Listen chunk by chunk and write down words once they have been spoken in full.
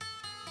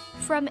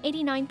From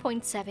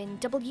 89.7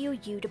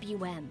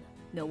 WUWM,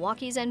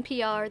 Milwaukee's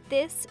NPR,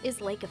 this is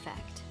Lake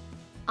Effect.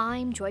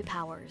 I'm Joy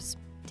Powers.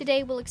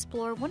 Today we'll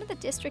explore one of the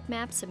district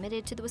maps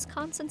submitted to the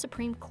Wisconsin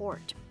Supreme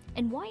Court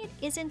and why it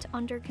isn't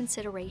under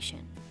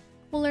consideration.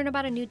 We'll learn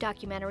about a new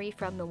documentary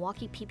from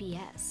Milwaukee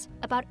PBS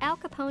about Al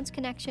Capone's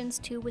connections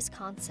to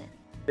Wisconsin.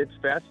 It's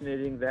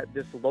fascinating that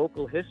this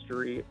local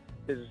history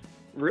is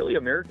really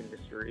American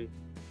history.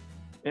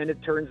 And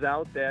it turns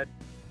out that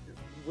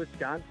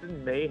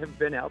Wisconsin may have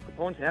been Al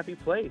Capone's happy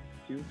place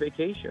to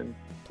vacation.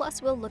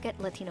 Plus, we'll look at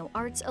Latino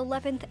Arts'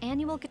 11th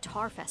Annual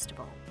Guitar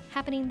Festival,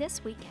 happening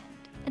this weekend,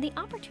 and the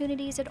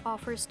opportunities it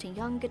offers to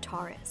young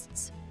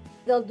guitarists.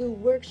 They'll do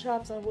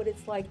workshops on what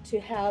it's like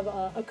to have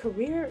a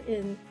career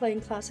in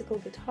playing classical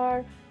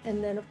guitar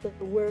and then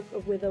the work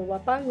with the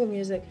huapango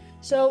music.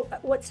 So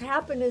what's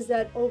happened is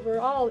that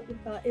overall,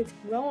 it's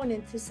grown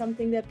into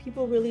something that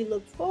people really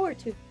look forward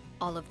to.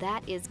 All of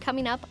that is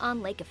coming up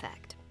on Lake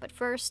Effect. But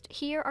first,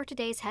 here are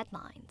today's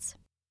headlines.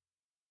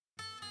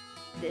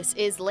 This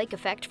is Lake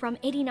Effect from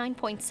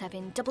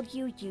 89.7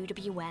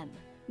 WUWM,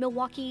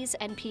 Milwaukee's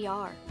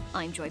NPR.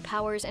 I'm Joy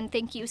Powers, and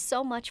thank you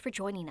so much for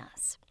joining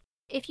us.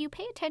 If you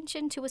pay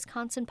attention to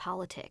Wisconsin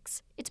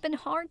politics, it's been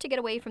hard to get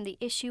away from the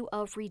issue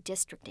of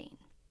redistricting.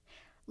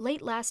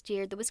 Late last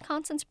year, the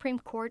Wisconsin Supreme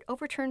Court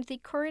overturned the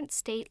current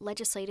state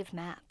legislative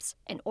maps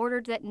and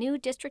ordered that new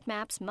district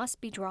maps must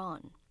be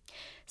drawn.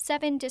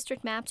 7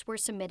 district maps were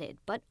submitted,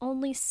 but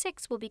only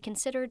 6 will be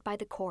considered by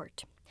the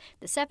court.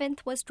 The 7th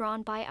was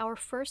drawn by our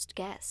first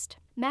guest,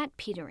 Matt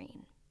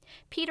Peterine.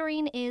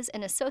 Peterine is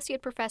an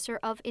associate professor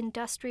of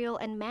industrial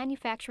and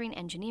manufacturing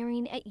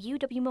engineering at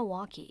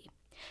UW-Milwaukee.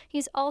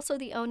 He's also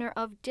the owner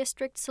of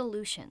District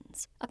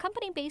Solutions, a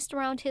company based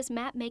around his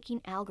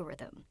map-making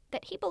algorithm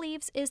that he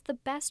believes is the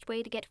best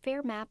way to get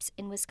fair maps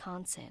in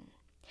Wisconsin.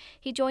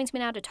 He joins me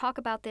now to talk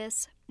about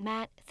this.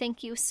 Matt,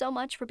 thank you so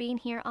much for being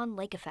here on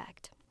Lake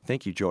Effect.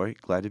 Thank you, Joy.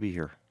 Glad to be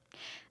here.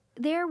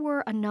 There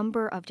were a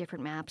number of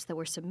different maps that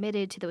were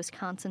submitted to the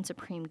Wisconsin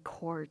Supreme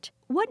Court.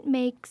 What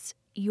makes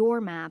your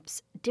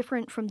maps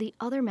different from the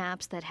other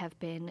maps that have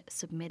been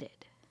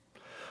submitted?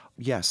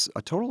 Yes,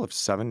 a total of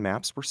 7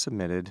 maps were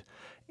submitted,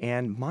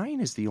 and mine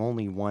is the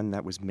only one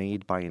that was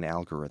made by an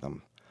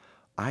algorithm.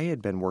 I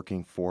had been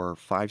working for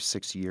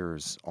 5-6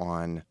 years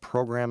on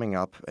programming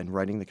up and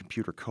writing the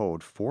computer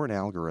code for an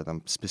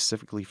algorithm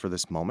specifically for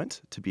this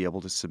moment to be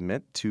able to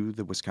submit to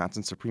the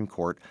Wisconsin Supreme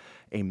Court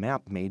a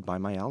map made by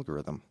my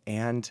algorithm.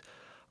 And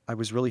I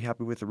was really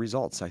happy with the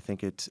results. I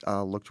think it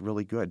looked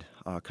really good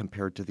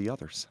compared to the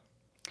others.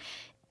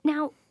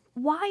 Now,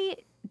 why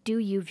do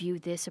you view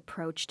this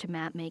approach to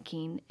map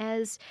making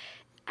as,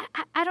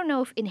 I don't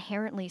know if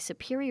inherently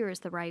superior is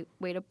the right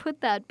way to put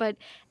that, but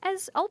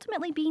as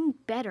ultimately being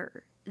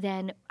better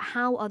than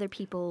how other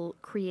people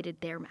created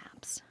their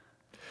maps?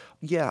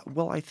 Yeah,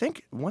 well, I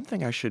think one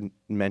thing I should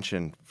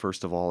mention,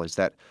 first of all, is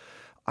that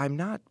I'm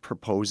not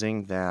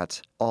proposing that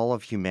all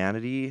of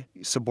humanity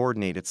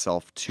subordinate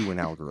itself to an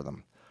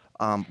algorithm.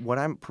 What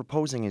I'm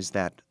proposing is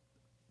that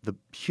the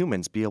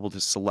humans be able to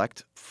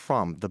select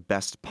from the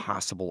best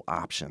possible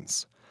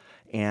options.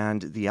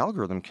 And the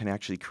algorithm can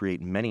actually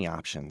create many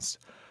options.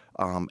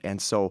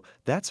 And so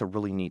that's a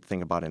really neat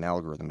thing about an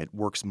algorithm. It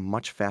works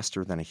much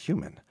faster than a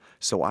human.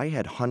 So I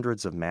had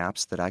hundreds of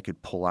maps that I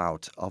could pull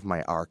out of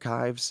my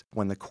archives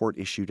when the court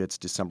issued its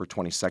December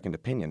 22nd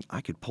opinion. I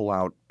could pull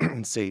out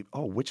and say,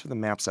 oh, which of the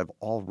maps I've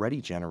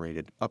already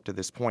generated up to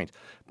this point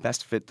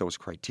best fit those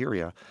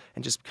criteria,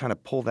 and just kind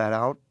of pull that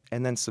out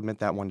and then submit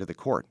that one to the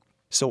court.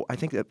 So I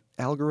think that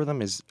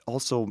algorithm is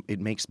also, it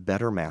makes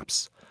better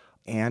maps.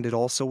 And it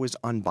also is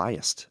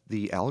unbiased.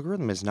 The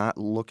algorithm is not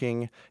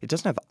looking, it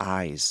doesn't have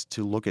eyes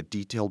to look at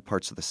detailed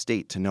parts of the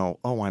state to know,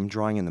 oh, I'm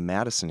drawing in the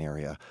Madison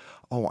area.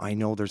 Oh, I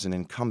know there's an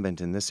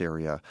incumbent in this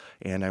area,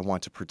 and I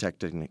want to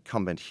protect an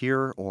incumbent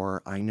here,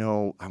 or I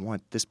know I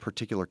want this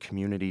particular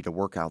community to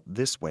work out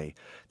this way.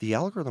 The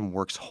algorithm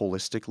works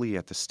holistically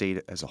at the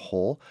state as a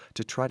whole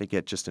to try to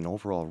get just an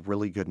overall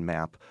really good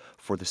map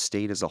for the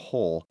state as a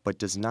whole, but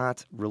does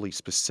not really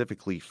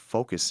specifically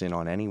focus in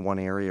on any one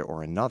area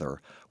or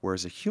another,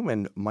 whereas a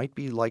human might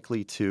be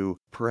likely to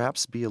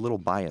perhaps be a little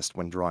biased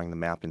when drawing the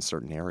map in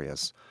certain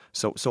areas.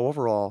 So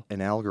overall,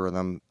 an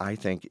algorithm, I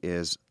think,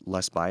 is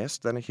less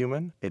biased than a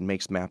human. It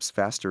makes maps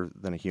faster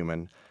than a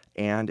human,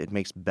 and it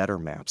makes better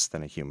maps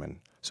than a human.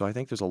 So I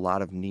think there's a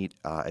lot of neat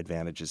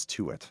advantages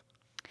to it.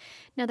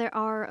 Now, there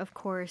are, of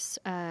course,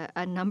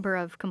 a number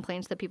of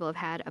complaints that people have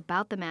had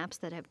about the maps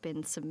that have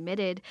been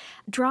submitted,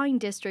 drawing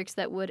districts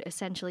that would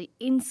essentially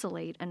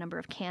insulate a number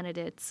of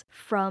candidates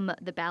from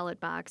the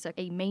ballot box,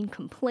 a main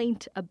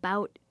complaint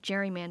about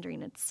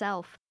gerrymandering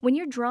itself. When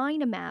you're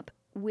drawing a map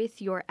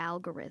with your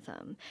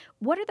algorithm,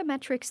 what are the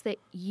metrics that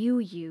you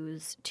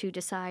use to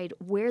decide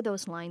where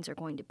those lines are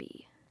going to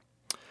be?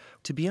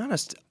 To be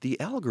honest, the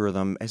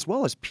algorithm, as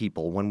well as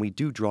people, when we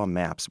do draw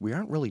maps, we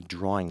aren't really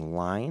drawing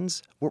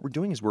lines. What we're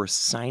doing is we're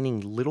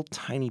assigning little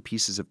tiny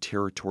pieces of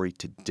territory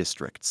to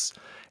districts,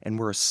 and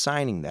we're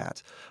assigning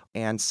that.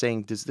 and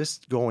saying, does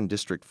this go in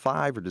District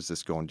 5 or does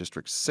this go in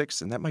District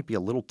 6? And that might be a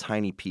little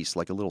tiny piece,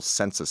 like a little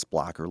census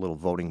block or a little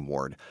voting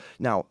ward.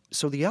 Now,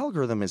 so the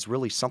algorithm is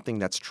really something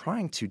that's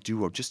trying to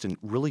do just a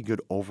really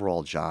good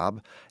overall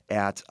job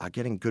at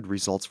getting good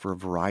results for a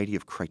variety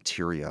of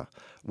criteria.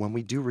 When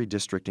we do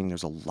redistricting,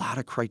 there's a lot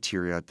of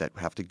criteria that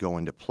have to go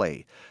into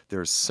play.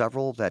 There's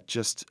several that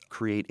just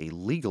create a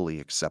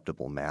legally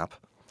acceptable map.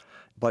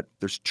 But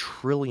there's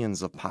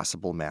trillions of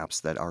possible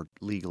maps that are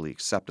legally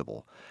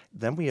acceptable.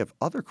 Then we have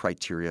other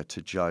criteria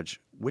to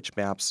judge which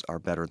maps are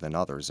better than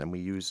others, and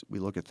we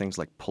look at things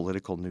like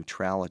political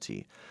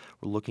neutrality.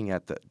 We're looking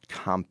at the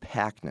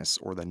compactness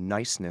or the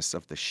niceness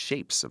of the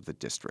shapes of the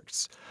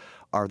districts.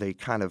 Are they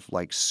kind of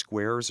like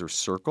squares or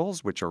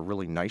circles, which are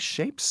really nice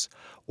shapes,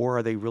 or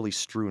are they really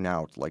strewn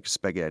out like a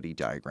spaghetti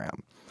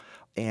diagram?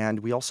 And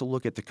we also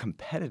look at the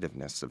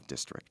competitiveness of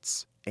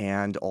districts.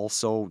 And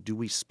also, do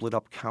we split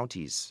up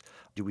counties?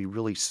 Do we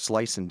really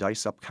slice and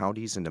dice up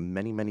counties into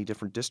many, many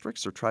different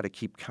districts, or try to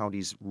keep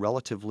counties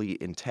relatively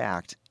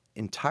intact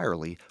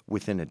entirely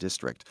within a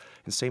district?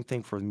 And same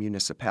thing for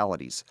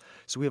municipalities.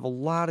 So we have a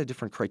lot of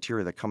different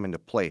criteria that come into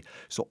play.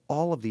 So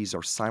all of these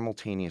are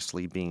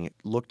simultaneously being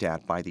looked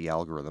at by the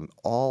algorithm,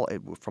 all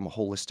from a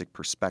holistic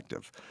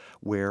perspective,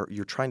 where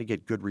you're trying to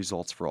get good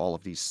results for all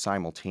of these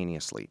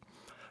simultaneously.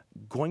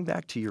 Going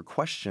back to your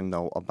question,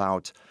 though,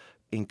 about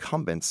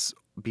incumbents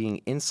being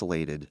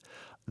insulated,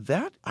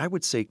 that I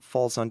would say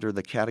falls under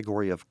the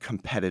category of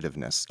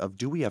competitiveness, of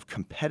do we have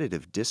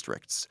competitive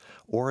districts,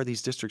 or are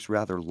these districts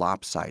rather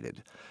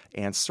lopsided?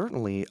 And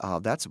certainly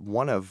that's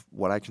one of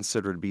what I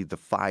consider to be the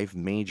 5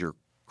 major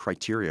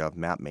criteria of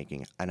map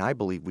making. And I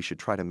believe we should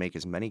try to make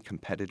as many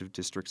competitive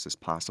districts as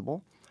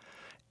possible.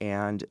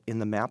 And in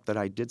the map that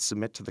I did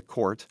submit to the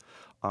court,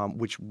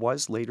 which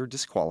was later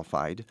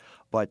disqualified,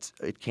 but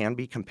it can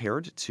be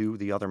compared to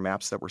the other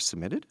maps that were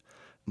submitted,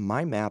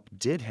 my map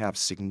did have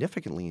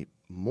significantly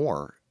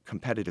more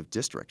competitive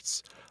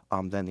districts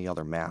than the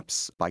other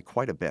maps by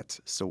quite a bit.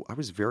 So I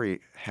was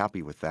very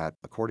happy with that.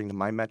 According to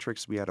my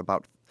metrics, we had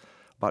about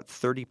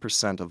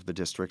 30% of the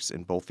districts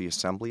in both the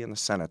Assembly and the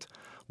Senate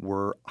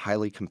were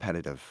highly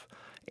competitive.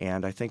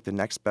 And I think the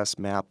next best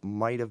map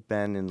might have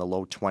been in the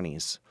low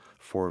 20s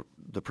for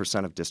the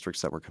percent of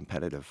districts that were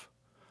competitive.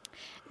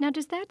 Now,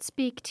 does that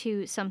speak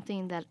to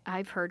something that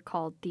I've heard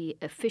called the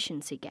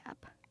efficiency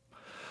gap?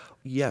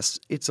 Yes,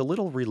 it's a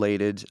little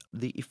related.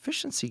 The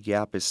efficiency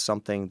gap is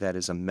something that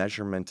is a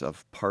measurement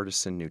of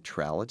partisan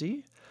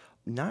neutrality,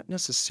 not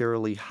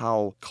necessarily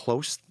how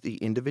close the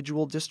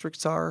individual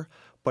districts are,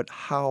 but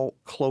how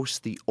close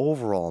the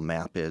overall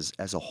map is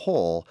as a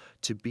whole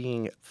to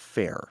being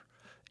fair.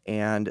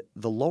 And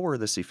the lower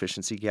this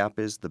efficiency gap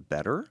is, the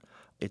better.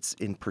 It's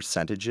in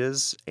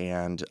percentages,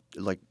 and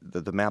like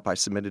the map I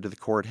submitted to the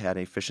court had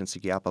an efficiency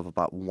gap of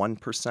about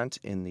 1%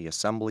 in the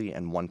Assembly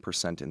and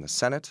 1% in the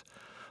Senate.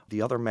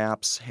 The other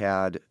maps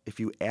had, if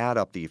you add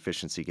up the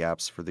efficiency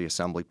gaps for the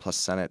Assembly plus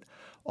Senate,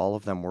 all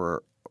of them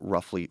were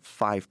roughly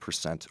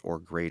 5% or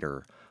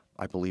greater.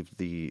 I believe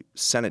the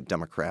Senate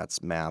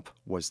Democrats map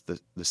was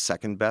the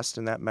second best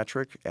in that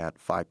metric at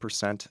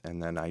 5%,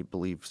 and then I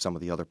believe some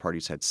of the other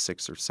parties had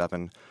 6 or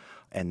 7.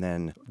 And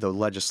then the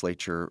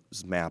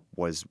legislature's map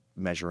was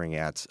measuring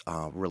at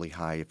really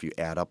high, if you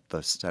add up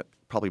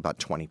probably about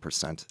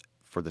 20%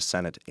 for the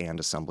Senate and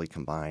Assembly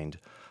combined.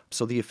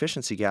 So the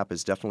efficiency gap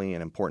is definitely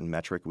an important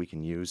metric we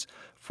can use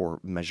for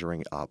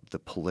measuring the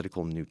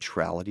political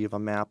neutrality of a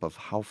map, of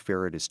how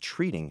fair it is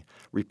treating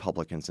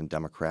Republicans and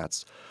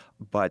Democrats.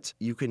 But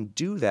you can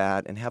do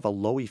that and have a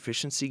low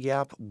efficiency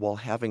gap while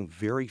having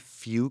very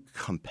few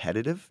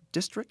competitive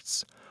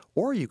districts.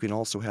 Or you can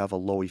also have a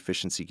low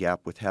efficiency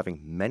gap with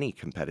having many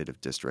competitive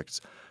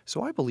districts.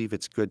 So I believe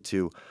it's good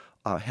to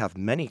have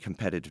many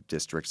competitive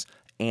districts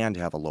and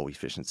have a low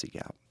efficiency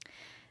gap.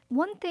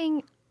 One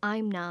thing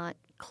I'm not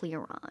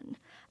clear on.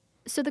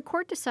 So the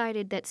court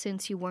decided that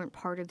since you weren't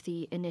part of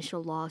the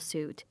initial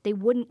lawsuit, they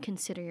wouldn't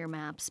consider your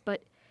maps.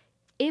 But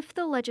if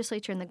the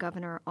legislature and the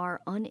governor are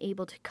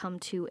unable to come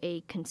to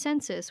a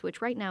consensus,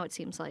 which right now it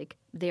seems like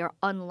they are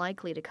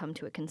unlikely to come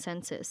to a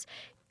consensus,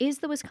 is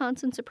the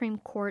Wisconsin Supreme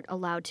Court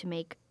allowed to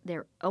make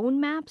their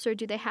own maps, or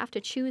do they have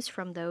to choose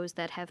from those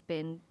that have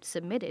been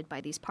submitted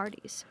by these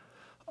parties?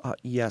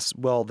 Yes.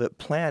 Well, the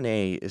plan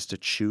A is to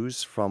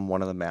choose from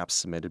one of the maps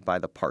submitted by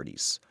the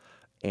parties.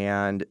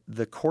 And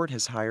the court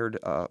has hired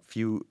a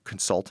few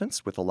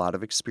consultants with a lot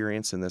of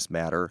experience in this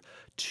matter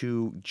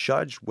to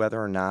judge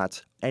whether or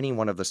not any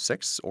one of the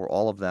 6 or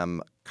all of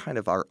them kind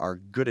of are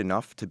good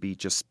enough to be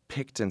just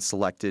picked and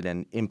selected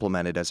and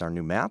implemented as our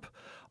new map.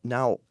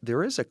 Now,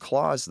 there is a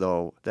clause,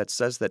 though, that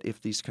says that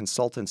if these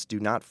consultants do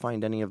not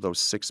find any of those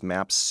 6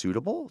 maps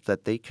suitable,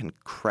 that they can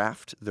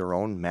craft their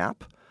own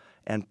map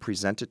and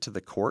present it to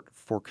the court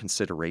for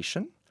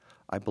consideration.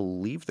 I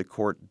believe the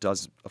court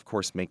does, of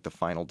course, make the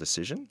final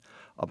decision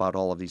about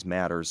all of these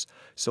matters.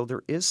 So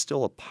there is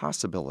still a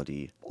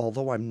possibility,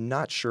 although I'm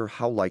not sure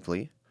how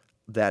likely,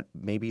 that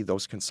maybe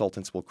those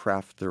consultants will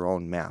craft their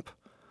own map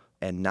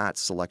and not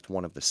select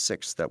one of the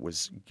 6 that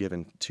was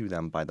given to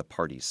them by the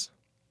parties.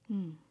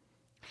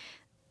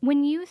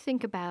 When you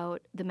think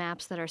about the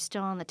maps that are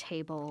still on the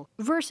table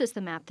versus the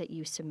map that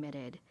you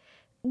submitted,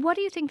 what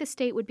do you think the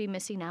state would be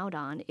missing out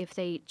on if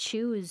they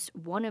choose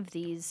one of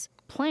these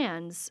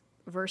plans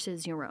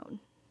versus your own?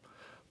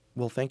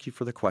 Well, thank you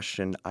for the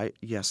question.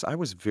 Yes, I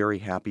was very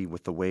happy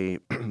with the way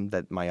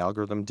that my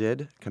algorithm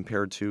did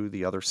compared to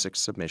the other 6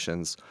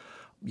 submissions.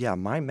 Yeah,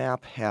 my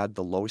map had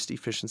the lowest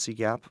efficiency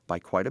gap by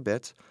quite a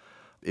bit.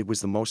 It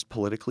was the most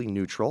politically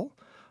neutral.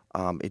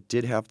 It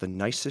did have the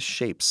nicest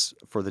shapes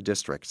for the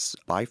districts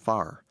by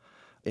far.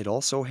 It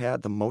also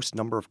had the most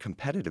number of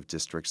competitive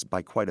districts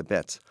by quite a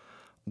bit.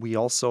 We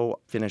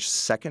also finished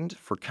second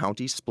for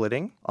county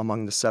splitting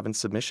among the 7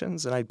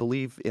 submissions, and I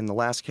believe in the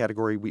last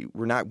category,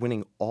 we're not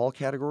winning all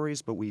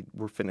categories, but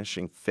we're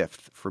finishing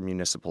 5th for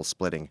municipal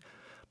splitting.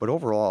 But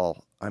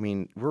overall, I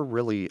mean, we're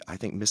really, I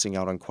think, missing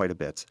out on quite a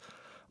bit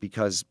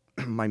because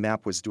my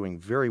map was doing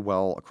very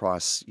well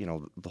across,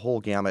 the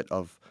whole gamut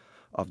of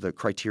the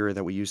criteria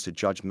that we use to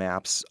judge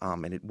maps,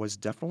 and it was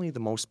definitely the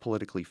most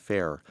politically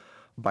fair.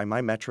 By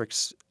my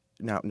metrics,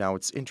 now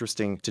it's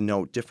interesting to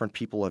note different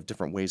people have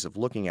different ways of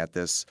looking at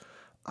this.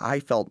 I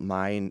felt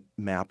my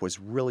map was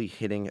really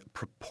hitting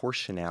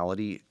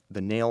proportionality, the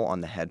nail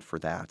on the head for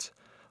that.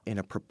 In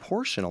a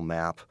proportional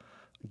map,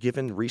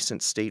 given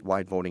recent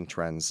statewide voting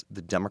trends,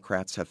 the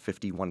Democrats have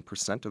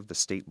 51% of the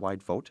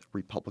statewide vote,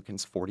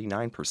 Republicans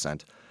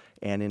 49%.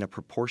 And in a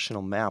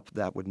proportional map,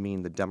 that would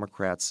mean the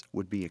Democrats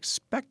would be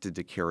expected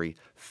to carry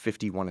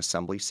 51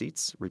 assembly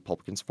seats,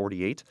 Republicans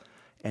 48,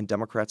 and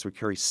Democrats would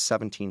carry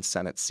 17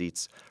 Senate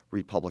seats,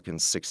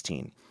 Republicans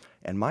 16.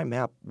 And my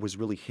map was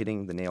really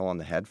hitting the nail on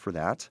the head for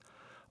that.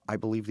 I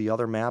believe the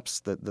other maps,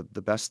 the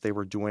best they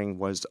were doing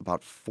was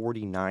about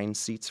 49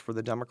 seats for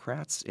the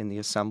Democrats in the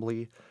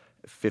Assembly,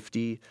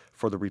 50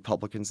 for the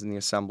Republicans in the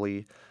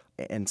Assembly.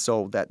 And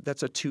so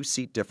that's a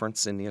 2-seat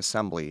difference in the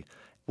Assembly.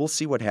 We'll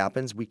see what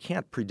happens. We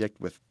can't predict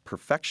with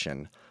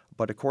perfection,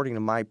 but according to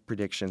my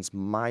predictions,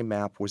 my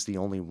map was the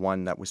only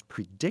one that was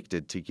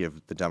predicted to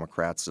give the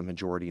Democrats a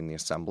majority in the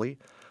Assembly,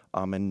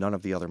 and none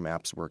of the other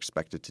maps were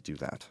expected to do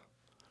that.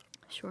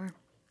 Sure.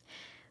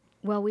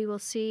 Well, we will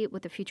see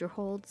what the future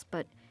holds,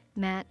 but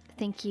Matt,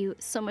 thank you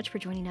so much for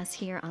joining us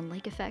here on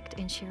Lake Effect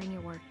and sharing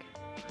your work.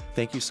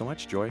 Thank you so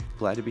much, Joy.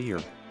 Glad to be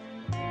here.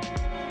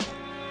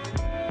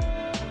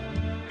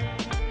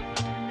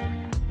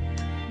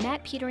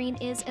 Matt Petering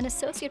is an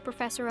associate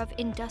professor of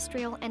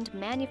industrial and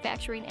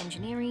manufacturing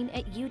engineering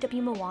at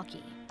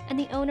UW-Milwaukee and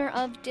the owner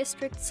of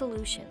District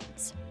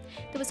Solutions.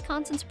 The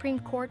Wisconsin Supreme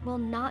Court will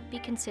not be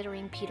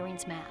considering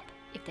Petering's map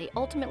if they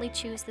ultimately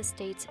choose the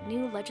state's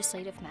new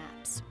legislative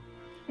maps.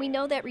 We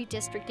know that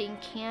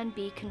redistricting can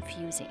be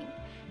confusing.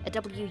 At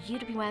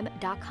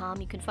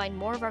WUWM.com, you can find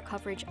more of our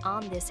coverage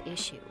on this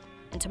issue.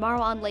 And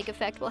tomorrow on Lake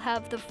Effect, we'll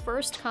have the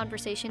first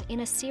conversation in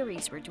a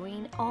series we're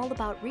doing all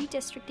about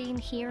redistricting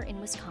here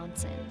in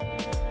Wisconsin.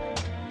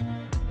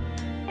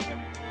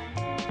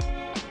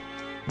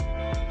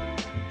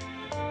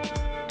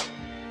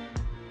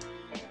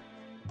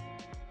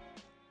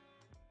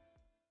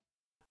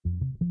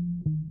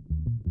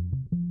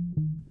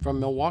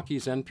 From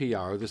Milwaukee's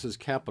NPR, this is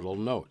Capitol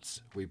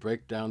Notes. We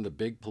break down the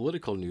big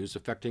political news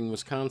affecting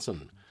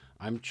Wisconsin.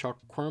 I'm Chuck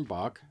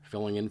Quirmbach,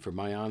 filling in for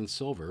Mayan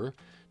Silver,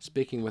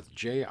 speaking with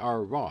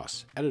J.R.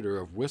 Ross, editor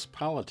of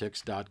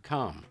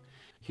WisPolitics.com.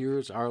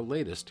 Here's our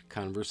latest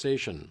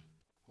conversation.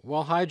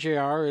 Well, hi,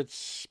 J.R.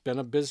 It's been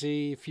a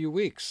busy few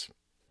weeks.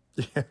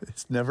 Yeah,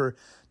 it's never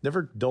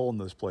dull in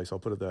this place, I'll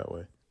put it that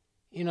way.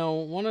 You know,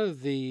 one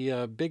of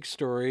the big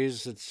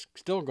stories that's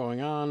still going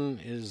on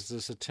is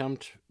this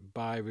attempt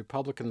by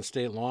Republican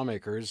state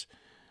lawmakers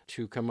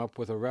to come up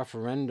with a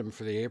referendum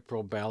for the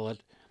April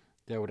ballot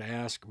that would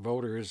ask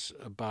voters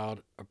about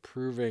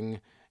approving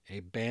a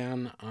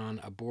ban on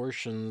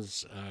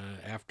abortions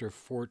after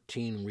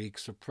 14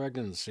 weeks of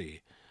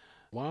pregnancy.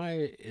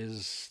 Why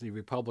is the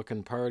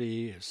Republican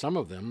Party, some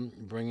of them,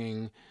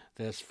 bringing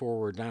this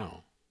forward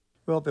now?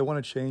 Well, they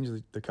want to change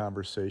the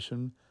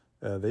conversation.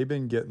 They've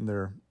been getting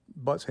their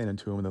butts handed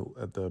to them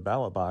at the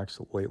ballot box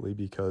lately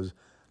because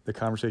the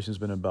conversation has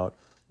been about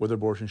whether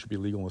abortion should be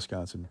legal in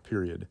Wisconsin,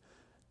 period.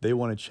 They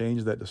want to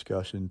change that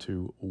discussion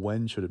to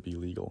when should it be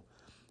legal.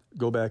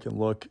 Go back and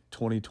look,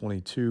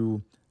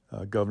 2022,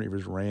 Governor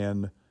Evers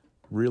ran,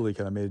 really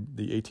kind of made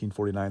the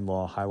 1849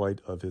 law a highlight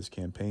of his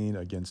campaign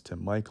against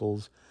Tim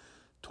Michels.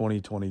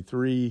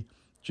 2023,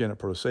 Janet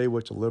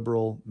Protasiewicz, a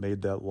liberal,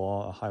 made that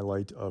law a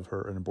highlight of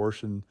her, an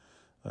abortion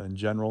in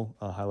general,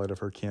 a highlight of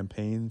her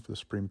campaign for the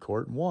Supreme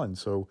Court, and won.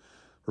 So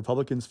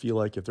Republicans feel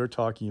like if they're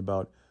talking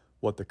about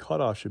what the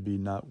cutoff should be,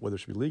 not whether it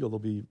should be legal, they'll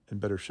be in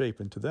better shape.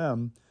 And to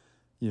them,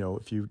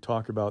 if you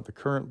talk about the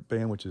current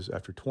ban, which is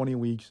after 20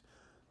 weeks,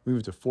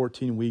 move to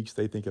 14 weeks,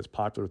 they think it's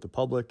popular with the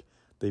public.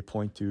 They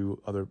point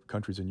to other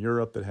countries in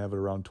Europe that have it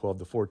around 12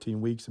 to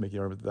 14 weeks to make the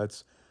argument that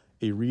that's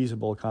a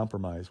reasonable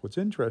compromise. What's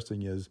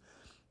interesting is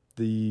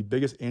the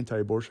biggest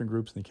anti-abortion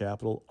groups in the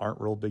Capitol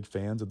aren't real big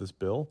fans of this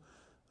bill.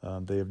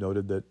 They have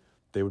noted that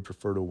they would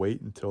prefer to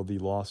wait until the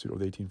lawsuit or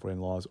the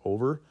 1849 law is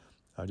over.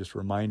 Just a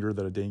reminder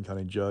that a Dane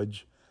County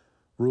judge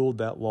ruled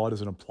that law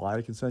doesn't apply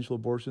to consensual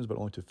abortions, but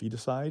only to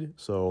feticide.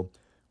 So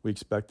we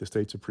expect the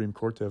state Supreme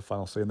Court to have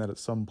final say on that at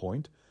some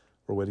point.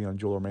 We're waiting on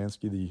Joel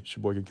Ormansky, the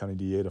Sheboygan County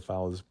DA, to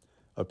file his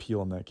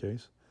appeal in that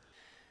case.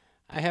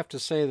 I have to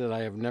say that I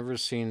have never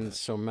seen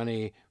so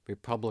many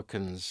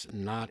Republicans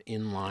not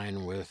in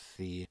line with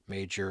the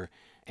major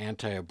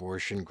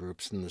anti-abortion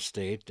groups in the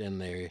state,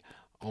 and they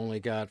only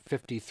got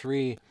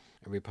 53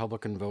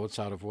 Republican votes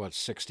out of,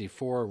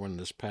 64 when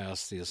this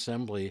passed the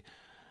Assembly.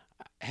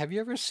 Have you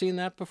ever seen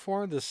that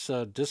before, this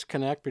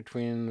disconnect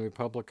between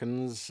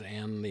Republicans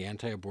and the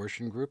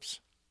anti-abortion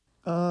groups?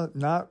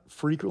 Not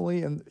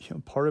frequently, and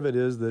part of it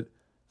is that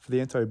for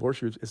the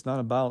anti-abortion groups, it's not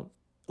about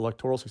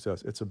electoral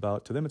success. It's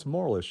about, to them, it's a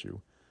moral issue.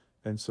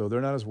 And so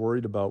they're not as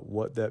worried about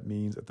what that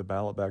means at the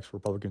ballot box for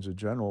Republicans in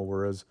general,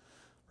 whereas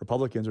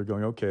Republicans are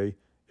going, okay,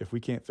 if we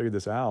can't figure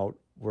this out,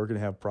 we're going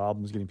to have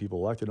problems getting people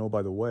elected. Oh,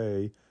 by the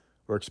way,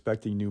 we're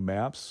expecting new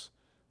maps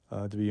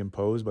to be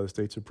imposed by the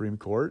state Supreme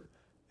Court,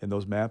 and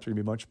those maps are going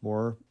to be much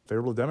more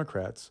favorable to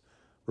Democrats.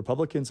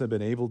 Republicans have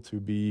been able to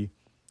be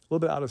a little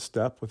bit out of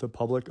step with the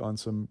public on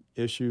some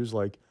issues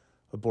like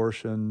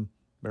abortion,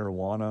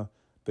 marijuana,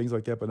 things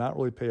like that, but not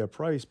really pay a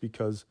price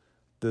because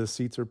the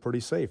seats are pretty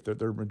safe.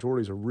 Their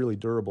majorities are really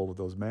durable with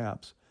those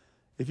maps.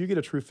 If you get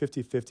a true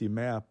 50-50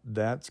 map,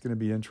 that's going to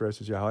be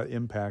interesting to see how it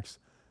impacts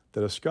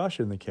the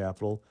discussion in the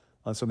Capitol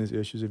on some of these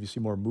issues if you see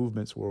more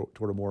movements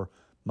toward a more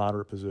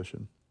moderate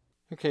position.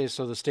 Okay,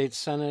 so the state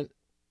Senate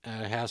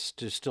has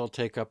to still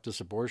take up this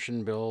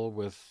abortion bill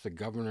with the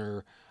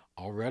governor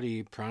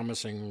already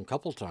promising a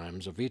couple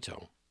times a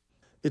veto.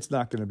 It's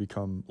not going to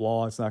become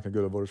law. It's not going to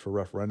go to voters for a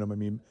referendum. I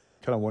mean,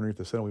 kind of wondering if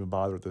the Senate will even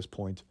bother at this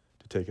point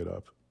to take it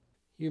up.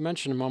 You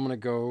mentioned a moment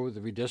ago the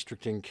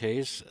redistricting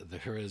case.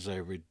 There is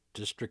a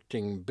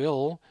redistricting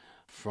bill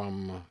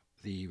from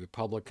the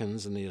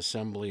Republicans in the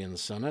Assembly and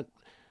Senate.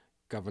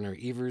 Governor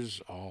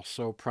Evers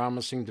also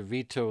promising to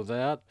veto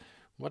that.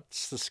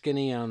 What's the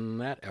skinny on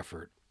that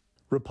effort?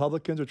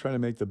 Republicans are trying to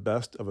make the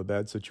best of a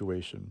bad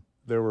situation.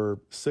 There were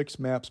 6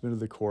 maps submitted to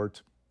the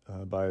court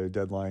by a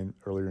deadline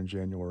earlier in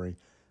January.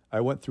 I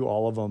went through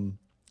all of them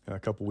a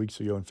couple weeks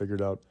ago and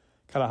figured out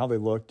kind of how they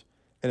looked.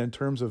 And in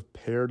terms of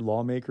paired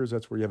lawmakers,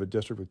 that's where you have a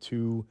district with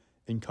 2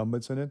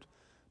 incumbents in it.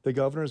 The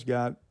governor's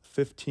got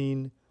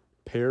 15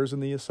 pairs in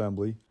the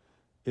Assembly.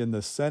 In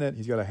the Senate,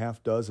 he's got a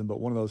half dozen, but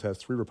one of those has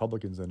 3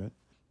 Republicans in it.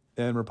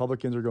 And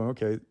Republicans are going,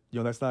 okay,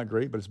 that's not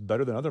great, but it's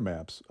better than other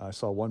maps. I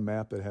saw one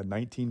map that had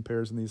 19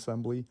 pairs in the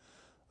Assembly.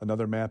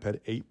 Another map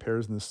had 8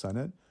 pairs in the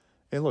Senate.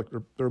 And look,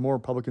 there are more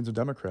Republicans than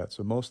Democrats,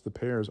 so most of the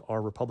pairs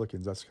are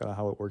Republicans. That's kind of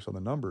how it works on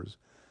the numbers.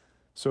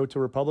 So to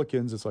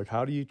Republicans, it's like,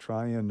 how do you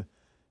try and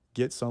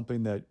get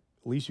something that at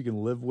least you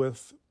can live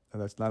with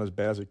and that's not as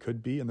bad as it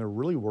could be? And they're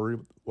really worried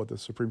what the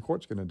Supreme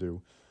Court's going to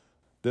do.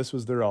 This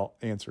was their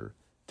answer.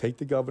 Take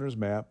the governor's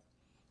map,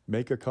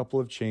 make a couple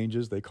of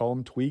changes. They call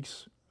them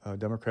tweaks.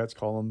 Democrats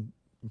call them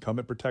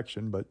incumbent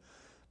protection, but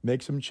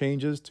make some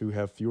changes to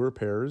have fewer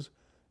pairs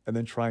and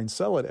then try and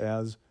sell it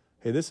as,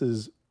 hey, this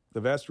is the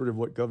vast majority of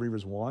what Governor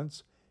Evers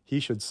wants. He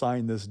should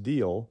sign this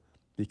deal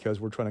because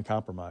we're trying to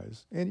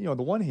compromise. And, on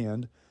the one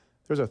hand,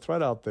 there's a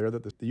threat out there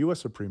that the U.S.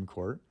 Supreme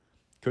Court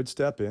could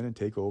step in and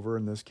take over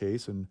in this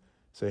case and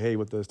say, hey,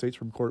 what the state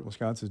Supreme Court in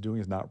Wisconsin is doing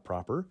is not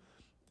proper,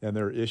 and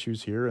there are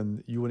issues here,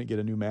 and you wouldn't get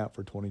a new map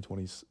for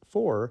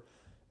 2024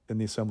 in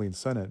the Assembly and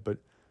Senate. But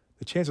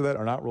the chances of that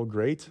are not real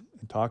great,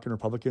 and talking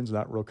Republicans are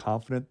not real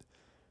confident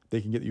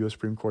they can get the U.S.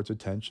 Supreme Court's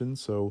attention.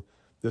 So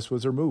this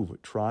was their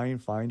move, try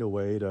and find a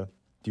way to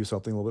do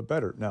something a little bit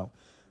better. Now,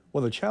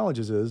 one of the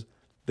challenges is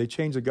they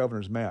changed the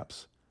governor's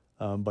maps.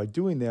 By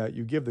doing that,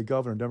 you give the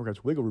governor and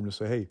Democrats wiggle room to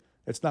say, hey,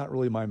 it's not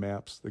really my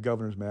maps, the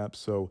governor's maps,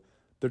 so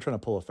they're trying to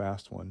pull a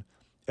fast one.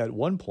 At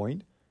one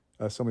point,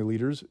 Assembly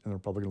leaders and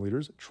Republican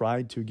leaders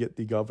tried to get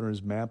the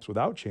governor's maps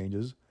without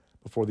changes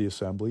before the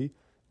Assembly.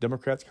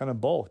 Democrats kind of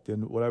balked.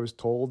 And what I was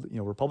told,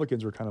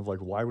 Republicans were kind of like,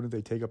 why wouldn't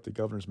they take up the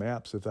governor's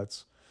maps if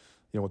that's,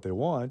 what they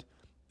want?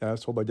 And I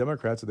was told by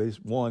Democrats that they,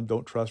 1,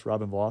 don't trust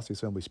Robin Vos, the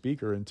Assembly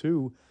Speaker, and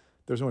 2,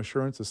 there's no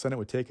assurance the Senate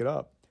would take it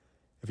up.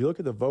 If you look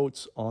at the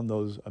votes on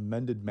those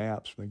amended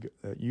maps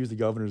that use the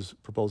governor's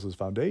proposal as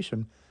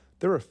foundation,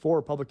 there were 4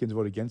 Republicans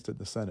vote against it in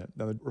the Senate.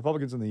 Now, the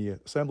Republicans in the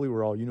Assembly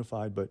were all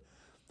unified, but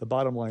the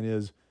bottom line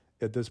is,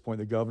 at this point,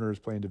 the governor is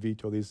planning to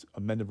veto these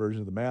amended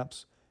versions of the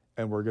maps,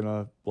 and we're going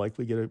to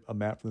likely get a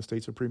map from the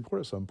state Supreme Court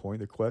at some point.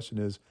 The question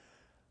is,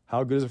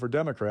 how good is it for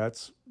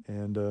Democrats,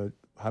 and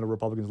how do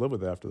Republicans live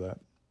with it after that?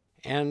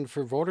 And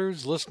for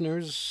voters,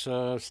 listeners,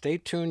 stay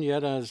tuned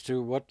yet as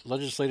to what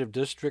legislative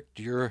district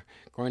you're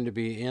going to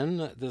be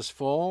in this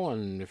fall.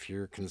 And if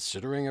you're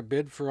considering a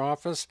bid for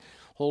office,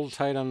 hold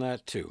tight on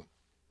that too.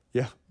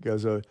 Yeah,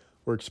 because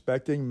we're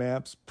expecting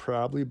maps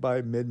probably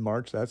by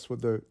mid-March. That's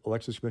what the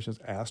Elections Commission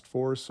has asked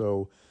for.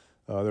 So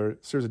there are a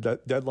series of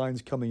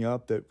deadlines coming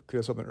up that could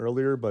have something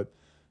earlier, but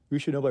we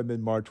should know by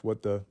mid-March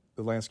what the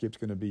landscape's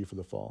going to be for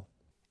the fall.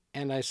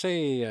 And I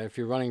say, if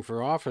you're running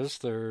for office,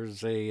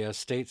 there's a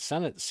state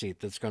Senate seat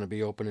that's going to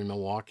be open in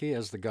Milwaukee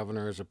as the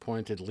governor has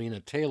appointed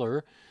Lena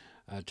Taylor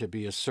to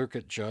be a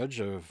circuit judge,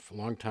 of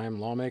longtime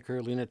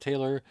lawmaker Lena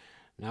Taylor,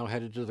 now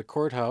headed to the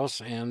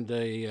courthouse, and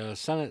a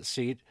Senate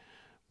seat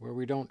where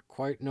we don't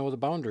quite know the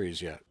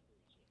boundaries yet.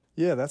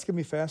 Yeah, that's going to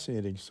be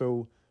fascinating.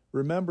 So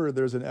remember,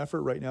 there's an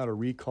effort right now to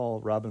recall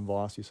Robin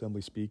Vos, the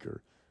Assembly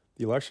Speaker.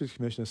 The Elections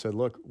Commission has said,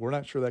 look, we're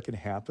not sure that can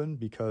happen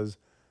because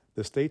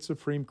the state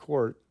Supreme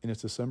Court, in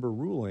its December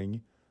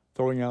ruling,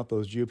 throwing out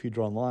those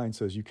GOP-drawn lines,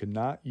 says you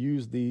cannot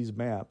use these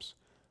maps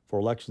for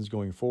elections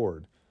going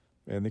forward.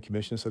 And the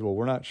commission said, well,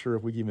 we're not sure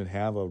if we can even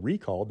have a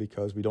recall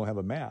because we don't have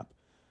a map.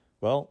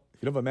 Well,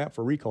 if you don't have a map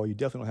for recall, you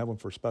definitely don't have one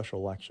for a special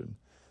election.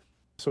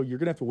 So you're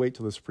going to have to wait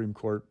till the Supreme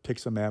Court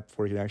picks a map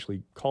before you can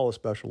actually call a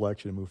special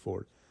election and move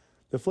forward.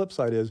 The flip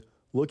side is,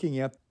 looking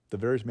at the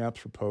various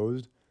maps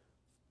proposed,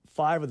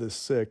 5 of the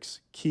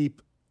 6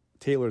 keep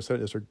Taylor's Senate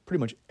District pretty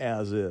much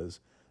as is.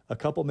 A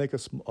couple make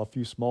a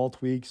few small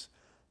tweaks.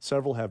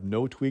 Several have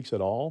no tweaks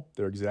at all.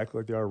 They're exactly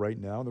like they are right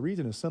now. And the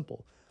reason is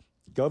simple.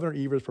 Governor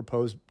Evers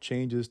proposed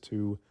changes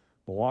to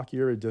Milwaukee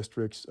area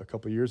districts a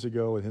couple years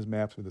ago in his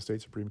maps with the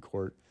state Supreme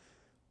Court.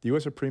 The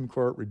U.S. Supreme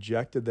Court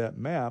rejected that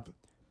map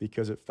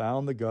because it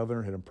found the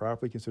governor had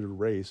improperly considered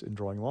race in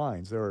drawing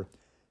lines. There are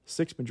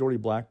 6 majority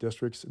black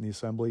districts in the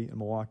assembly in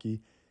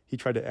Milwaukee. He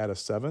tried to add a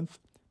 7th.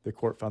 The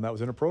court found that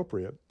was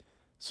inappropriate.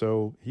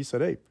 So he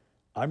said, hey,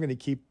 I'm going to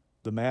keep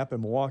the map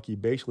in Milwaukee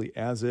basically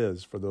as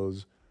is for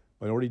those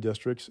minority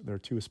districts. There are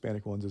 2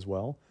 Hispanic ones as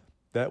well.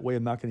 That way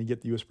I'm not going to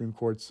get the U.S. Supreme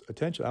Court's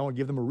attention. I want to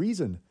give them a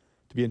reason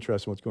to be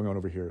interested in what's going on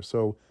over here.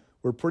 So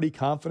we're pretty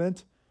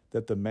confident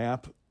that the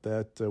map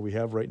that we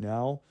have right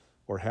now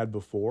or had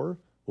before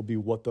will be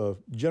what the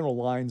general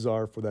lines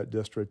are for that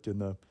district in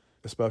the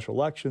special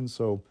election.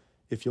 So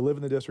if you live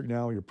in the district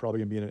now, you're probably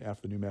going to be in it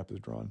after the new map is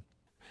drawn.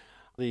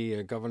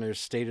 The governor's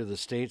State of the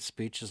State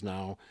speech is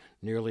now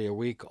nearly a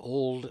week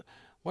old.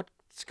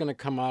 What's going to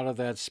come out of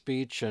that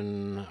speech,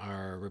 and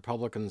are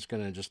Republicans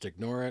going to just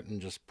ignore it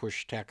and just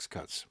push tax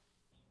cuts?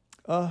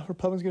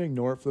 Republicans going to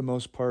ignore it for the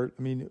most part.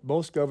 I mean,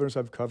 most governors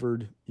I've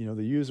covered,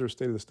 they use their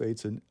State of the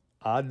States in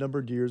odd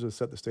numbered years to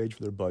set the stage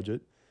for their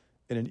budget,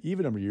 and in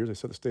even numbered years they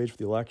set the stage for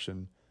the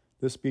election.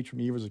 This speech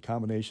from Evers is a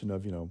combination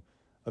of,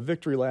 a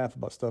victory lap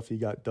about stuff he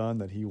got done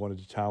that he wanted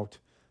to tout,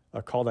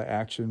 a call to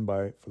action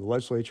for the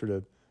legislature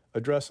to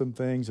address some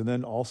things, and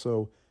then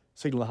also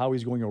signal how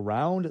he's going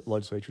around the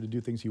legislature to do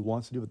things he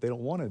wants to do but they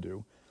don't want to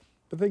do.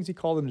 The things he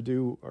called them to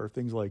do are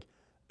things like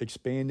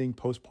expanding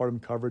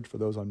postpartum coverage for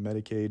those on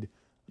Medicaid.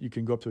 You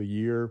can go up to a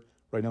year.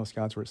 Right now,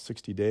 Wisconsin, we're at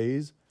 60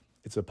 days.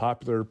 It's a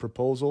popular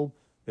proposal.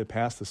 It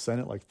passed the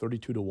Senate like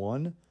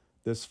 32-1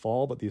 this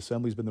fall, but the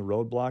Assembly's been the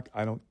roadblock.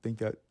 I don't think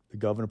that the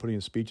governor putting in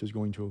a speech is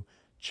going to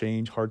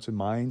change hearts and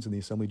minds in the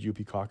Assembly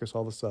GOP caucus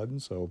all of a sudden.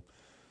 So,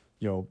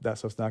 that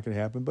stuff's not going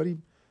to happen. But he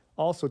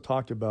also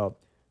talked about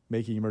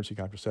making emergency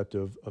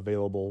contraceptive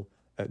available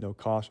at no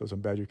cost. It was on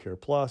Badger Care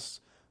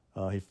Plus.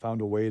 He found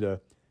a way to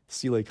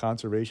seal a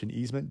conservation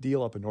easement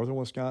deal up in northern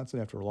Wisconsin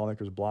after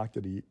lawmakers blocked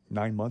it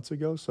 9 months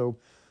ago. So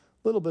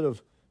a little bit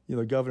of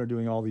the governor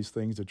doing all these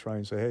things to try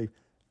and say, hey,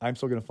 I'm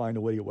still going to find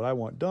a way to get what I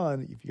want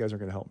done if you guys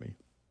aren't going to help me.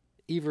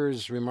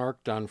 Evers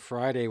remarked on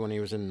Friday when he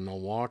was in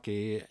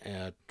Milwaukee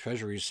at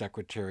Treasury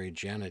Secretary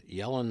Janet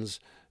Yellen's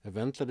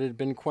event that it had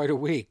been quite a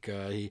week.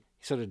 He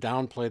sort of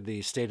downplayed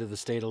the state of the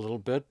state a little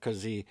bit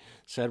because he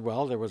said,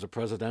 well, there was a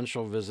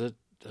presidential visit,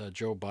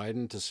 Joe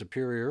Biden to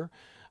Superior,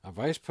 a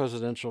vice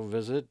presidential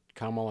visit,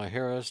 Kamala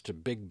Harris to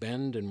Big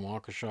Bend in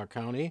Waukesha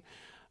County,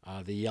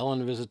 the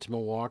Yellen visit to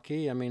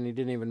Milwaukee. I mean, he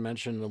didn't even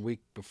mention the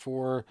week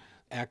before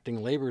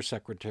acting labor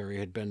secretary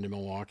had been to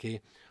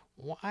Milwaukee.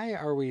 Why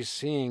are we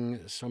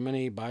seeing so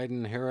many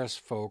Biden-Harris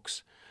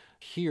folks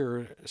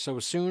here so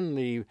soon?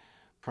 The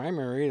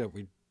primary, that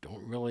we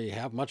don't really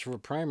have much of a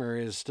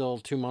primary, is still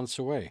 2 months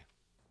away.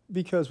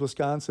 Because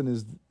Wisconsin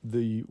is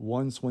the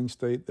one swing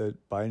state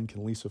that Biden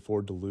can least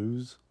afford to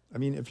lose. I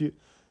mean, if you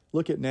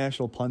look at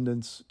national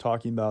pundits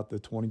talking about the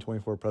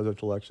 2024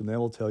 presidential election, they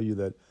will tell you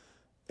that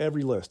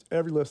every list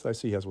I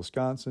see has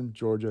Wisconsin,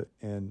 Georgia,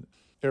 and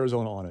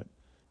Arizona on it.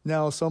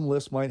 Now, some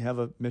lists might have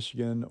a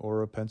Michigan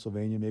or a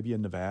Pennsylvania, maybe a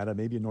Nevada,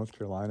 maybe a North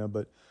Carolina,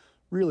 but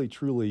really,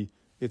 truly,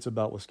 it's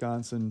about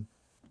Wisconsin,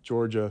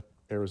 Georgia,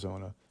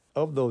 Arizona.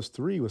 Of those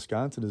 3,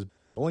 Wisconsin is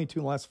only 2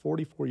 in the last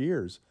 44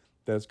 years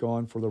that it's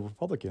gone for the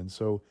Republicans.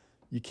 So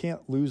you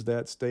can't lose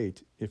that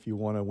state if you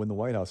want to win the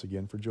White House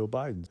again for Joe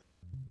Biden.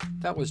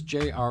 That was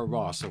J.R.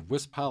 Ross of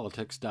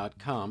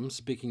WisPolitics.com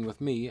speaking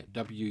with me,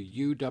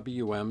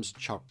 WUWM's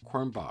Chuck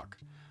Quirmbach.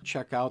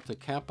 Check out the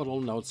Capitol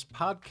Notes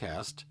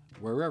podcast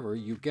wherever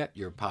you get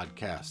your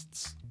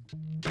podcasts.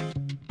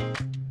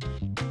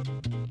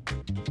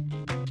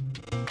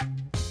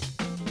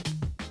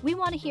 We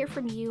want to hear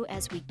from you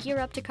as we gear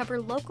up to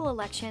cover local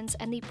elections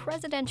and the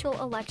presidential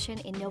election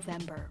in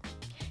November.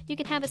 You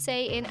can have a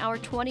say in our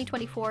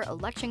 2024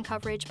 election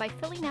coverage by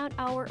filling out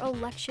our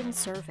election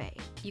survey.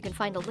 You can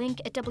find a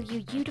link at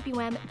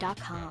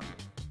WUWM.com.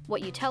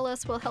 What you tell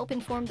us will help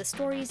inform the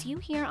stories you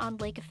hear on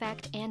Lake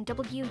Effect and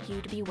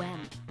WUWM.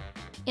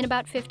 In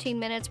about 15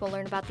 minutes, we'll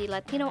learn about the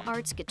Latino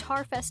Arts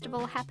Guitar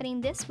Festival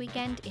happening this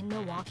weekend in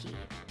Milwaukee.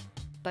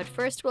 But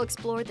first, we'll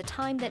explore the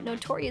time that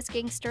notorious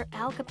gangster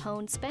Al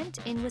Capone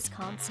spent in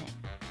Wisconsin.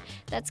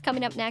 That's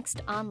coming up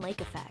next on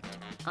Lake Effect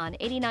on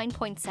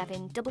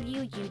 89.7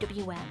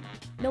 WUWM,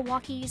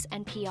 Milwaukee's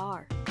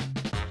NPR.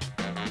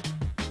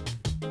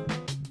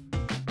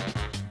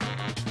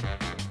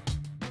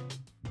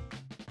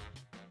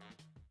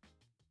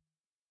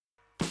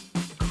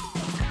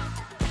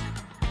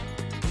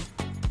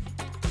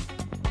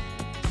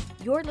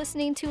 You're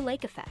listening to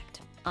Lake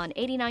Effect on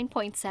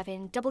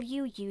 89.7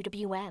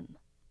 WUWM.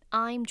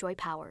 I'm Joy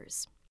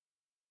Powers.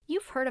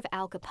 You've heard of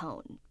Al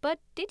Capone, but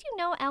did you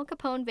know Al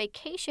Capone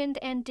vacationed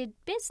and did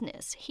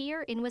business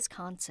here in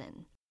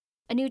Wisconsin?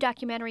 A new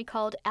documentary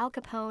called Al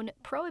Capone,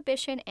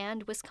 Prohibition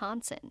and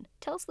Wisconsin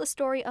tells the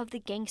story of the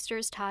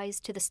gangster's ties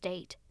to the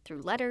state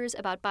through letters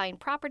about buying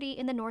property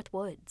in the North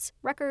Woods,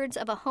 records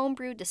of a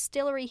homebrew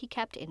distillery he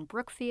kept in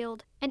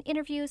Brookfield, and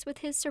interviews with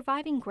his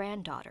surviving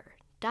granddaughter,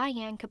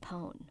 Diane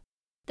Capone.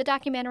 The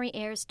documentary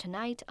airs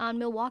tonight on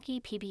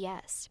Milwaukee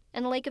PBS,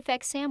 and Lake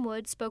Effect Sam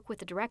Wood spoke with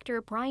the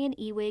director Brian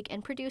Ewig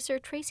and producer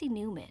Tracy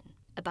Newman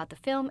about the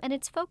film and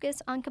its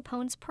focus on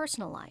Capone's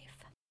personal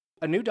life.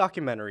 A new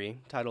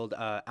documentary titled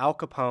Al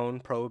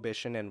Capone,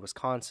 Prohibition and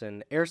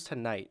Wisconsin airs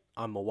tonight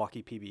on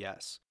Milwaukee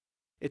PBS.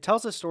 It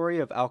tells the story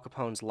of Al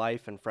Capone's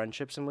life and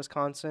friendships in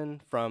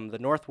Wisconsin, from the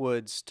North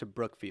Woods to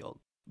Brookfield.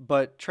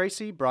 But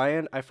Tracy,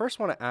 Brian, I first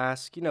want to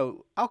ask,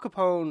 Al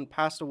Capone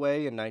passed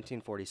away in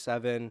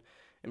 1947,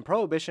 and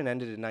Prohibition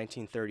ended in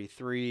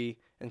 1933,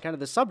 and kind of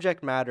the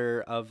subject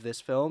matter of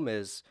this film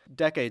is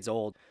decades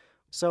old.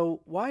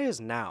 So why is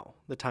now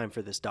the time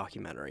for this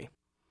documentary?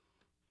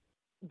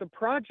 The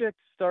project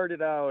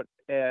started out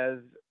as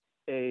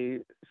a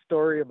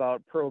story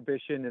about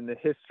Prohibition and the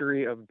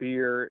history of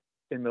beer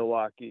in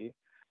Milwaukee.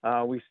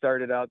 We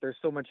started out, there's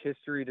so much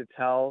history to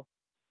tell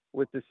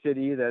with the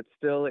city that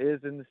still is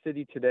in the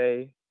city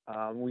today.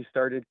 We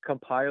started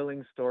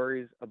compiling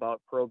stories about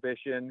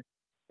Prohibition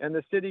and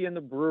the city and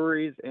the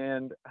breweries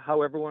and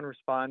how everyone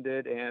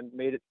responded and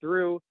made it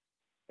through.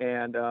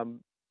 And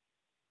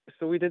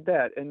so we did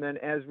that. And then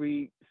as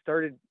we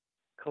started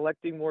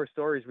collecting more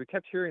stories, we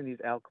kept hearing these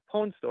Al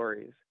Capone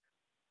stories.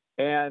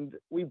 And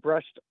we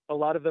brushed a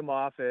lot of them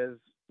off as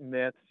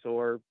myths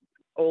or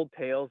old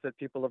tales that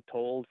people have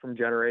told from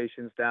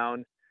generations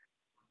down.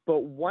 But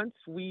once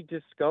we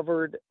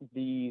discovered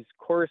these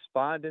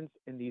correspondence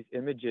and these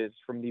images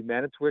from the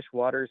Manitowish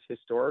Waters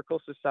Historical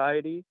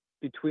Society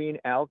between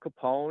Al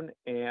Capone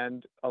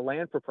and a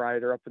land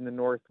proprietor up in the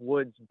North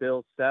Woods,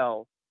 Bill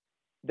Sell,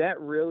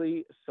 that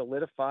really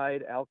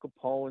solidified Al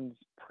Capone's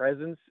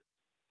presence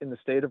in the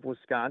state of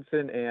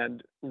Wisconsin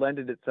and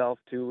lended itself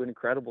to an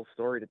incredible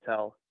story to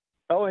tell.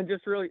 Oh, and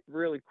just really,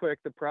 really quick,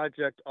 the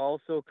project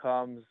also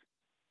comes,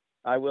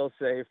 I will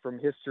say, from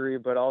history,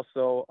 but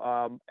also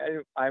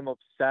I'm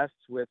obsessed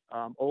with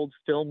old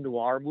film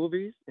noir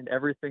movies and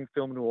everything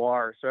film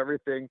noir. So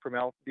everything from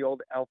the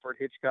old Alfred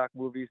Hitchcock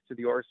movies to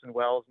the Orson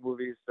Welles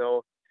movies.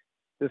 So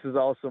this is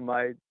also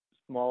my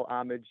small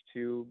homage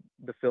to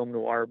the film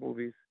noir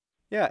movies.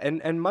 Yeah,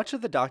 and much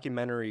of the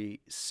documentary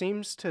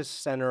seems to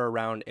center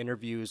around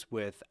interviews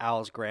with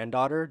Al's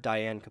granddaughter,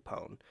 Diane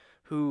Capone,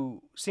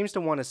 who seems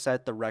to want to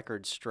set the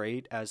record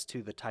straight as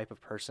to the type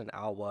of person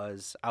Al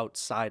was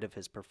outside of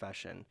his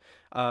profession.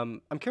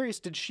 I'm curious,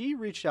 did she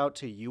reach out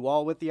to you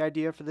all with the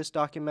idea for this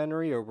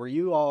documentary, or were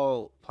you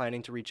all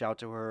planning to reach out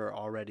to her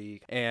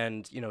already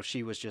and,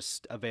 she was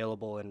just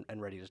available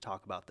and ready to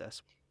talk about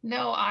this?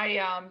 No,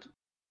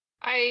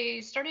 I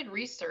started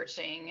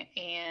researching,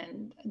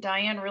 and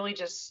Diane really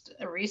just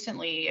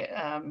recently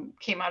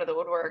came out of the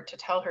woodwork to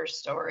tell her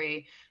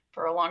story.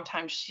 For a long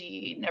time,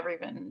 she never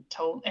even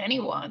told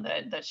anyone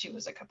that she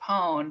was a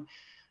Capone.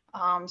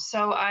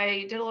 So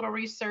I did a little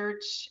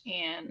research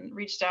and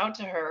reached out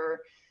to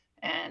her,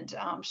 and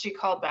she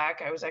called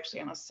back. I was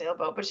actually on a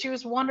sailboat, but she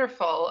was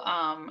wonderful,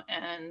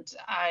 and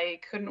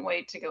I couldn't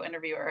wait to go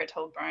interview her. I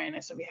told Brian,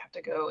 I said, we have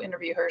to go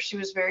interview her. She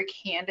was very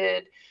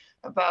candid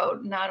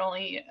about not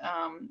only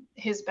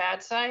his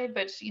bad side,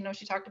 but she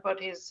talked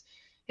about his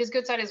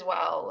good side as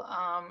well.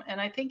 And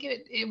I think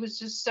it was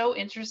just so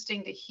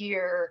interesting to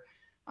hear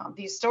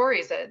these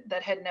stories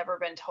that had never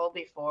been told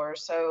before.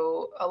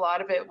 So a lot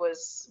of it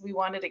was, we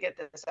wanted to get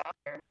this out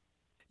there.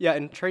 Yeah,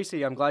 and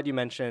Tracy, I'm glad you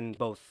mentioned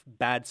both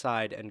bad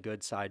side and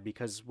good side,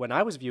 because when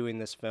I was viewing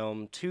this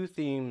film, two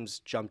themes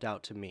jumped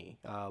out to me.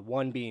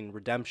 One being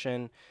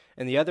redemption,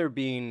 and the other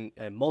being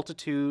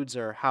multitudes,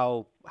 or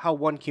how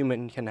one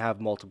human can have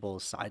multiple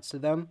sides to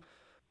them.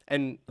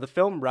 And the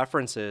film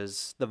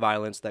references the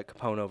violence that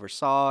Capone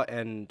oversaw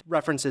and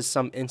references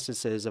some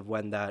instances of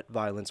when that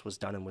violence was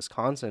done in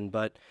Wisconsin,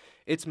 but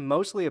it's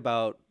mostly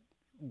about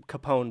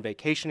Capone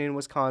vacationing in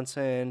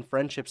Wisconsin,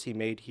 friendships he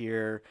made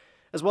here,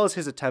 as well as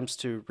his attempts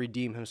to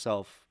redeem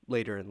himself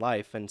later in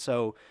life. And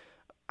so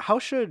how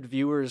should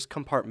viewers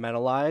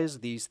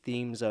compartmentalize these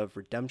themes of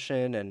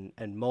redemption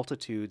and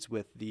multitudes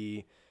with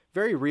the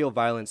very real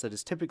violence that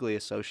is typically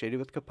associated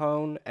with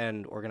Capone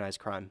and organized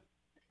crime?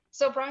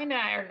 So Brian and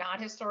I are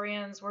not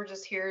historians. We're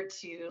just here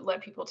to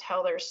let people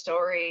tell their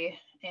story.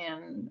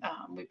 and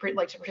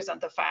like to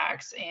present the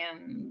facts.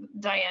 And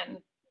Diane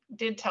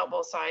did tell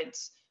both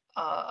sides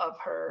of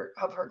her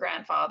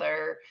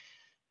grandfather.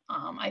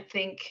 I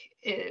think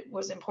it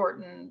was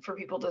important for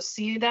people to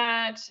see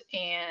that.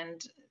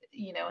 And,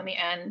 in the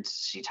end,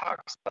 she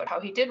talks about how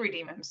he did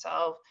redeem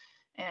himself.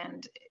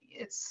 And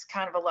it's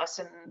kind of a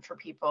lesson for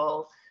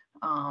people.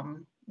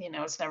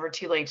 It's never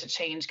too late to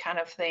change kind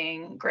of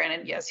thing.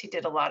 Granted, yes, he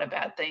did a lot of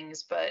bad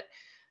things, but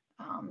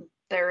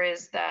there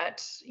is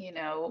that,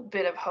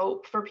 bit of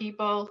hope for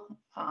people.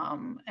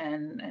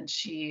 And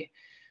she,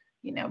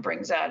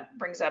 brings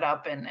that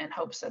up and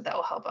hopes that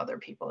will help other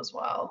people as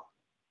well.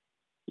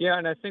 Yeah,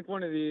 and I think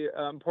one of the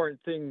important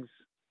things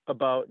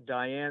about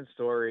Diane's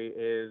story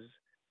is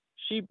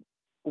she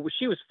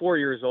was 4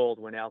 years old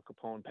when Al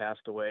Capone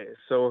passed away.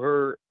 So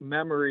her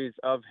memories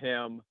of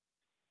him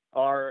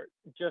are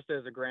just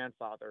as a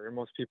grandfather, and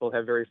most people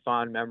have very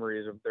fond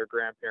memories of their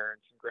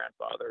grandparents and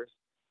grandfathers.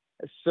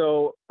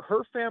 So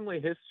her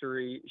family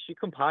history, she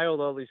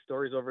compiled all these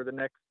stories over the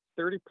next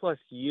 30 plus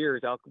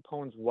years. Al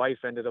Capone's wife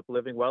ended up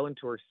living well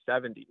into her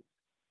 70s.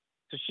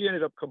 So she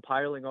ended up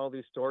compiling all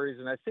these stories,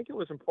 and I think it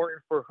was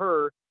important for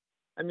her.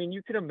 I mean,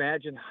 you can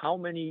imagine how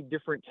many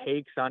different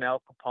takes on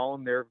Al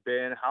Capone there have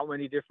been, how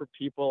many different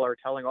people are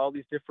telling all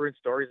these different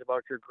stories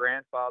about your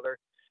grandfather.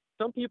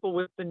 Some people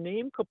with the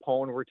name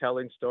Capone were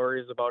telling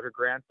stories about her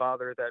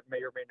grandfather that may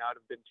or may not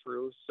have been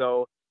true.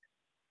 So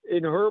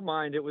in her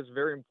mind, it was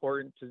very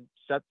important to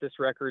set this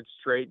record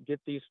straight,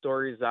 get these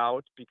stories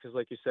out, because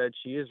like you said,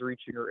 she is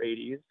reaching her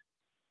 80s.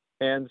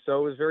 And so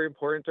it was very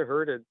important to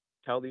her to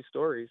tell these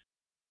stories.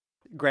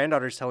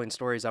 Granddaughters telling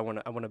stories. I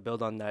want to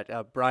build on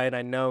that. Brian,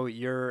 I know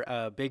you're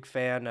a big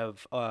fan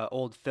of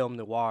old film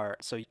noir,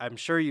 so I'm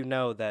sure you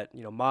know that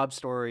mob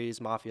stories,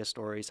 mafia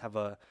stories have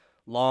a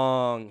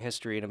long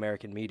history in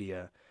American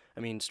media. I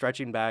mean,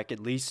 stretching back at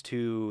least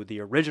to the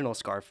original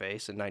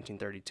Scarface in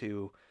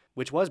 1932,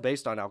 which was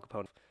based on Al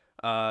Capone,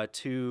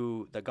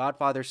 to the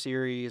Godfather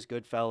series,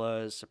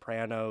 Goodfellas,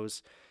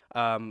 Sopranos.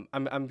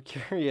 I'm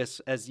curious,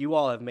 as you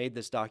all have made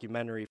this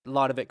documentary, a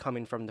lot of it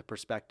coming from the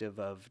perspective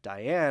of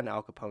Diane,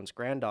 Al Capone's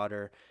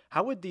granddaughter,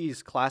 how would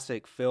these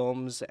classic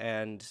films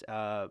and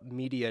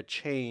media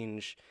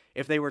change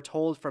if they were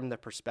told from the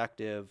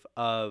perspective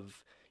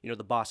of,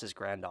 the boss's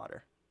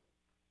granddaughter?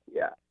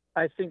 Yeah,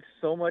 I think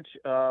so much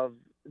of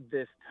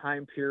this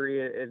time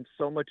period and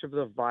so much of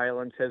the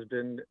violence has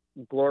been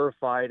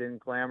glorified and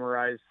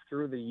glamorized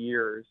through the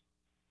years.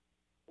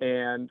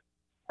 And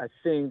I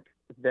think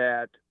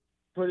that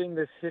putting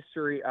this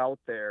history out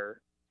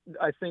there,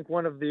 I think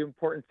one of the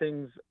important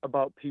things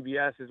about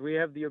PBS is we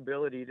have the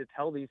ability to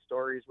tell these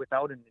stories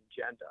without an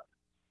agenda.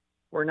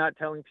 We're not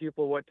telling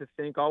people what to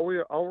think. All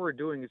we're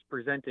doing is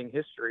presenting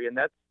history, and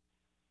that's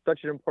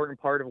such an important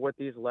part of what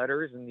these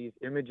letters and these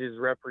images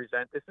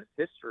represent. This is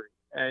history,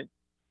 and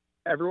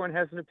everyone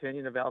has an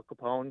opinion of Al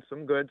Capone,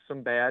 some good,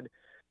 some bad.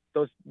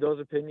 Those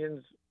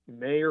opinions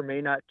may or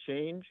may not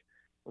change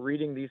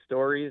reading these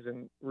stories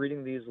and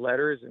reading these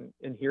letters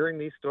and hearing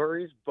these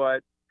stories,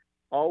 but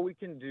all we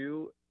can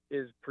do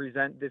is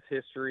present this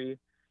history.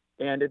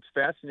 And it's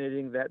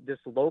fascinating that this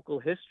local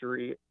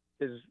history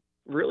is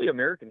really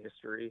American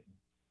history.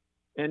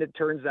 And it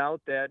turns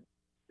out that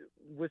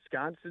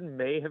Wisconsin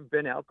may have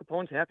been Al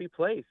Capone's happy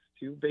place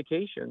to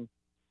vacation.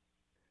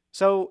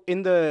 So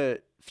in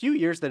the few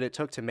years that it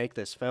took to make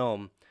this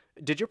film,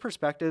 did your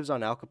perspectives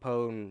on Al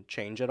Capone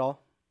change at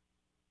all?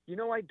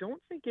 I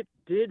don't think it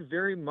did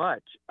very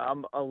much.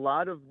 A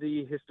lot of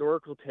the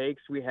historical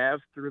takes we have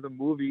through the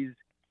movies,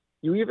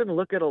 you even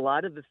look at a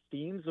lot of the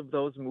themes of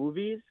those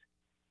movies,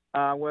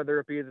 whether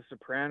it be The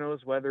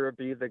Sopranos, whether it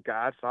be The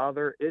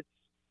Godfather,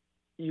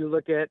 you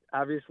look at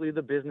obviously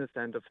the business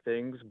end of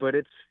things, but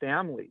it's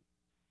family,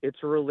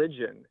 it's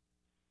religion,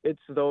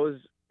 it's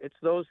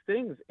those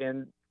things.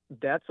 And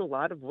that's a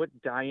lot of what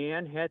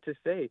Diane had to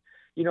say.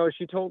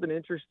 She told an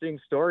interesting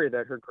story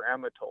that her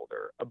grandma told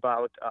her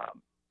about,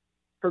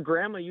 her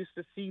grandma used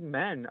to see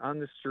men on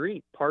the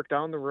street parked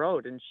down the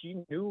road, and she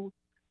knew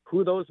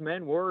who those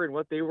men were and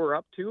what they were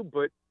up to,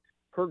 but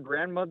her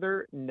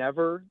grandmother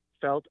never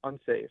felt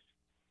unsafe.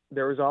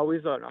 There was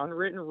always an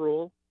unwritten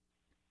rule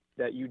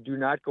that you do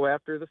not go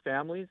after the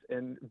families,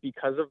 and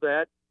because of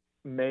that,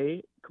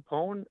 May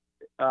Capone,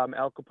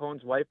 Al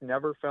Capone's wife,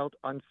 never felt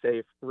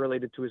unsafe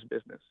related to his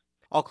business.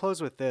 I'll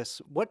close with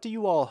this. What do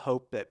you all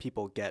hope that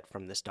people get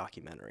from this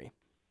documentary?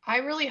 I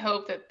really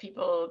hope that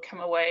people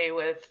come away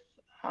with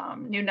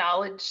new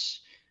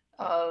knowledge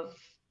of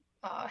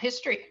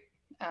history.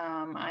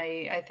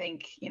 I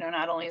think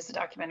not only is the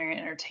documentary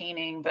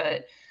entertaining,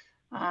 but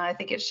I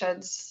think it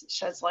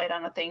sheds light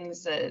on the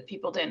things that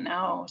people didn't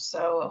know.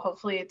 So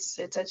hopefully it's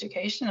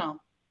educational.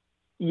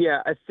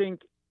 Yeah, I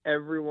think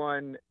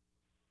everyone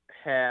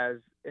has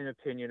an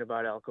opinion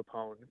about Al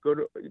Capone,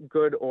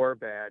 good or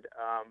bad.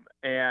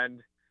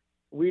 And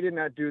we did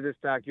not do this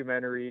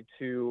documentary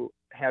to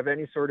have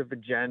any sort of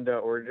agenda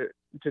or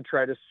to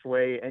try to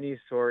sway any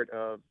sort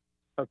of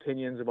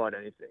opinions about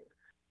anything.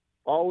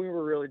 All we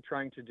were really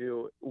trying to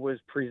do was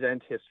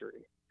present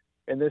history.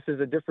 And this is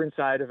a different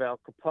side of Al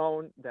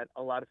Capone that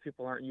a lot of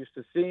people aren't used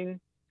to seeing.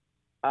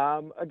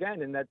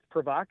 Again, and that's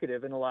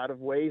provocative in a lot of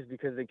ways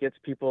because it gets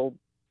people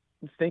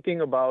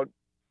thinking about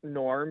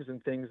norms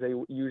and things they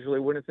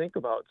usually wouldn't think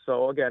about.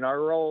 So again,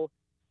 our role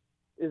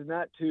is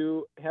not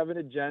to have an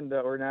agenda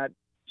or not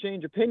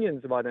change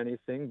opinions about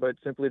anything, but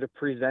simply to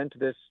present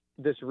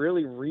this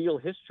really real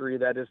history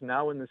that is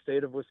now in the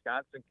state of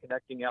Wisconsin,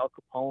 connecting Al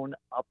Capone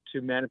up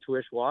to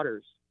Manitowish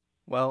waters.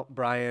 Well,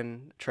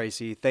 Brian,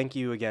 Tracy, thank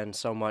you again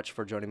so much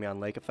for joining me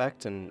on Lake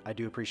Effect, and I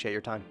do appreciate your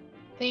time.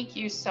 Thank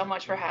you so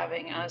much for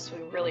having us.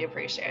 We really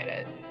appreciate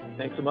it.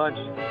 Thanks so much.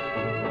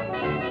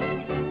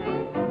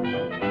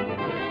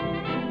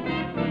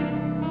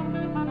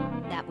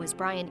 That was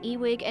Brian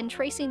Ewig and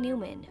Tracy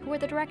Newman, who are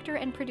the director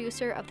and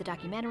producer of the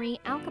documentary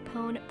Al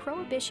Capone,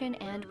 Prohibition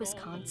and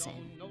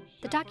Wisconsin.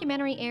 The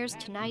documentary airs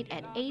tonight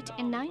at 8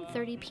 and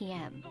 9:30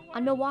 p.m.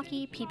 on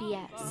Milwaukee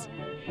PBS.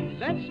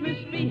 Let's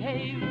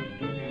misbehave.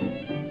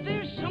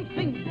 There's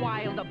something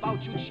wild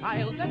about you,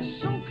 child,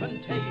 that's so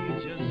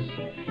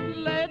contagious.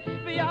 Let's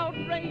be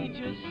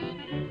outrageous.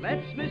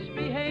 Let's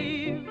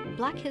misbehave.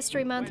 Black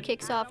History Month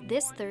kicks off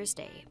this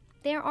Thursday.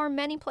 There are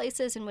many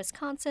places in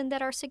Wisconsin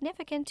that are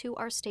significant to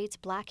our state's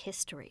Black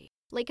history.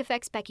 Lake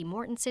Effect's Becky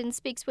Mortensen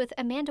speaks with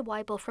Amanda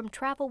Weibel from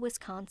Travel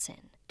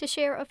Wisconsin to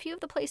share a few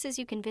of the places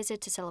you can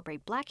visit to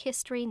celebrate Black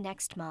history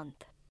next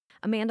month.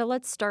 Amanda,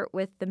 let's start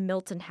with the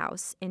Milton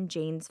House in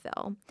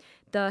Janesville.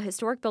 The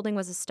historic building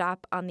was a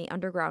stop on the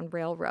Underground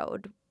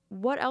Railroad.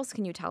 What else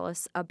can you tell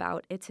us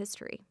about its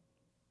history?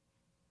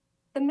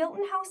 The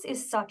Milton House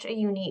is such a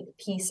unique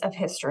piece of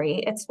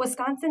history. It's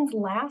Wisconsin's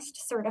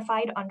last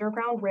certified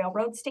Underground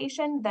Railroad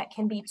station that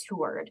can be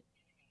toured.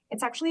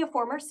 It's actually a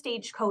former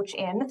stagecoach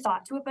inn,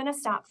 thought to have been a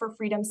stop for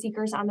freedom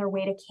seekers on their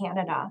way to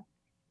Canada.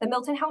 The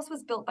Milton House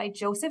was built by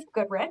Joseph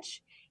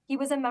Goodrich. He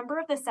was a member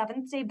of the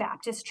Seventh-day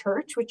Baptist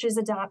Church, which is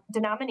a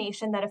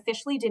denomination that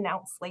officially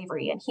denounced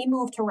slavery, and he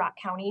moved to Rock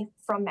County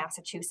from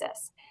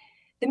Massachusetts.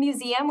 The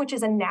museum, which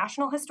is a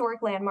National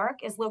Historic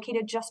Landmark, is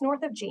located just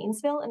north of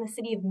Janesville in the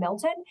city of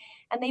Milton,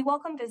 and they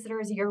welcome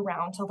visitors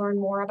year-round to learn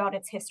more about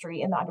its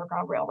history in the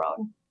Underground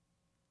Railroad.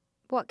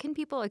 What can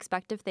people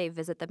expect if they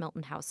visit the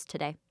Milton House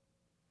today?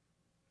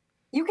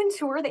 You can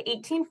tour the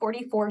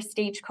 1844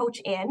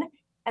 Stagecoach Inn,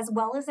 as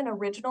well as an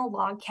original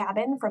log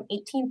cabin from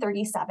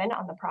 1837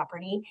 on the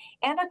property,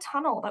 and a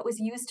tunnel that was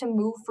used to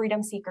move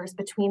freedom seekers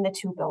between the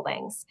two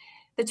buildings.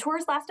 The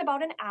tours last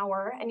about an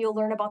hour, and you'll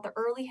learn about the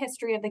early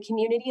history of the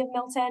community of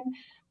Milton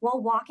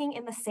while walking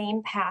in the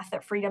same path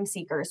that freedom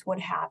seekers would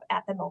have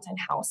at the Milton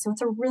House. So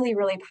it's a really,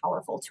 really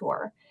powerful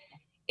tour.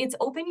 It's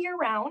open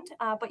year-round,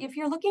 but if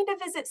you're looking to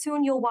visit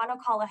soon, you'll want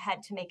to call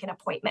ahead to make an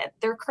appointment.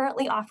 They're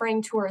currently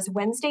offering tours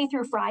Wednesday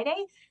through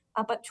Friday,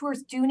 but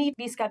tours do need to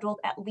be scheduled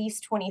at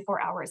least 24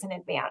 hours in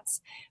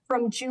advance.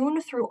 From June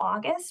through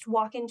August,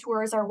 walk-in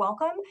tours are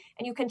welcome,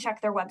 and you can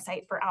check their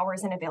website for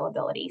hours and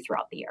availability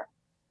throughout the year.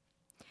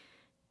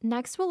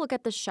 Next, we'll look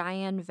at the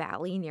Cheyenne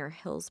Valley near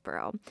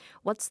Hillsboro.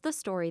 What's the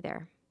story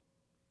there?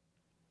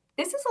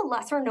 This is a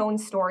lesser-known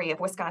story of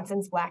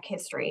Wisconsin's Black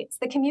history. It's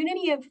the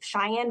community of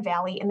Cheyenne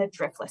Valley in the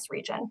Driftless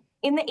region.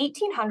 In the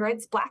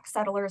 1800s, Black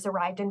settlers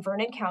arrived in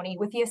Vernon County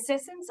with the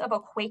assistance of a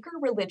Quaker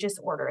religious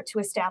order to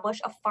establish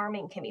a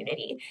farming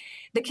community.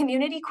 The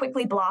community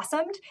quickly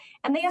blossomed,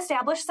 and they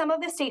established some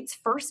of the state's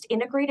first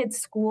integrated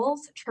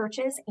schools,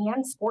 churches,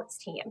 and sports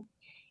team.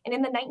 And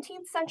in the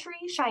 19th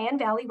century, Cheyenne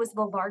Valley was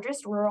the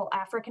largest rural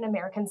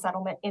African-American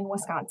settlement in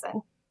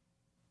Wisconsin.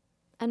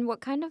 And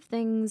what kind of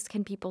things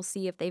can people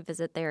see if they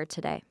visit there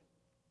today?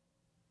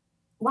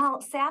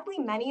 While sadly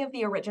many of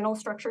the original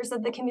structures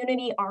of the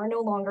community are no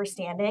longer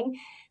standing,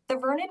 the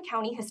Vernon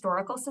County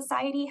Historical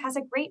Society has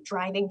a great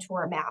driving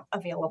tour map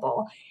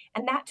available,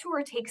 and that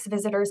tour takes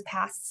visitors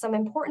past some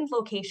important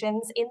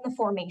locations in the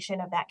formation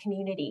of that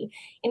community,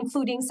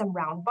 including some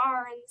round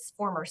barns,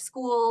 former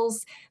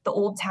schools, the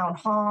old town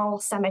hall,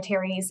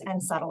 cemeteries,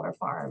 and settler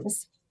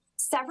farms.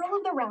 Several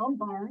of the round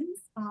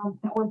barns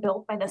that were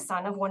built by the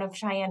son of one of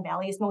Cheyenne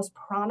Valley's most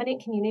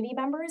prominent community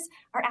members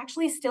are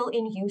actually still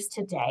in use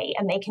today,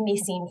 and they can be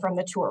seen from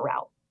the tour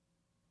route.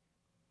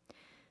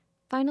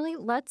 Finally,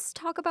 let's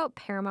talk about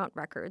Paramount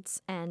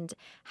Records and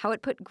how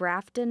it put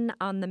Grafton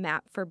on the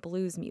map for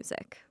blues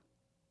music.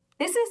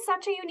 This is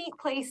such a unique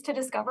place to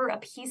discover a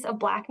piece of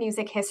Black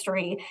music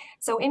history.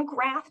 So in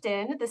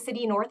Grafton, the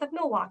city north of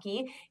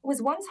Milwaukee, it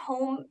was once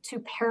home to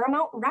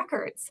Paramount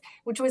Records,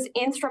 which was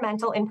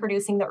instrumental in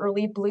producing the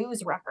early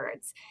blues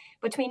records.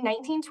 Between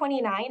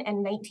 1929 and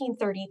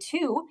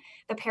 1932,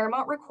 the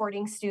Paramount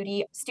Recording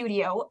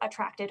Studio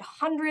attracted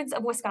hundreds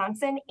of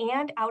Wisconsin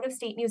and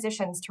out-of-state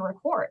musicians to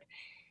record.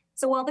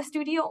 So while the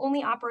studio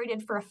only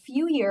operated for a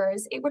few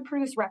years, it would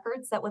produce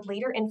records that would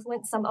later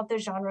influence some of the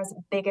genre's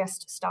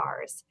biggest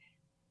stars.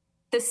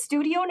 The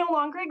studio no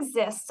longer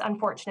exists,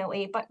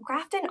 unfortunately, but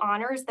Grafton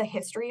honors the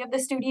history of the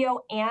studio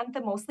and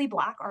the mostly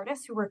Black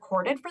artists who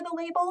recorded for the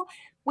label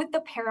with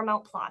the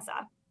Paramount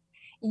Plaza.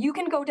 You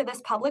can go to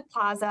this public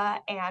plaza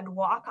and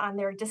walk on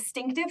their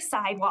distinctive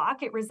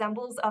sidewalk. It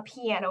resembles a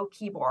piano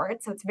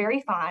keyboard, so it's very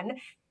fun.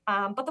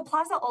 But the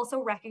plaza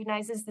also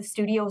recognizes the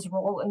studio's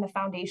role in the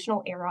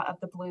foundational era of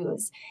the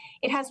blues.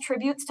 It has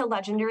tributes to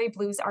legendary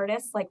blues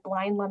artists like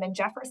Blind Lemon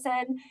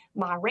Jefferson,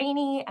 Ma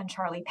Rainey, and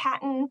Charlie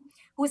Patton,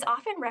 who is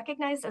often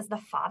recognized as the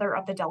father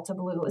of the Delta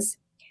blues.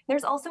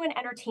 There's also an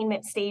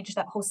entertainment stage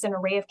that hosts an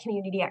array of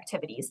community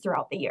activities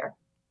throughout the year.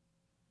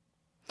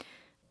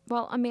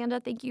 Well, Amanda,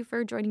 thank you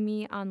for joining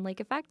me on Lake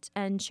Effect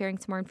and sharing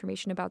some more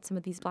information about some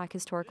of these Black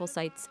historical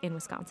sites in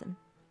Wisconsin.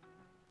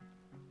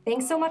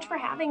 Thanks so much for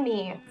having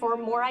me. For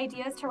more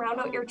ideas to round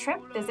out your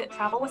trip, visit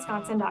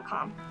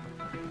travelwisconsin.com.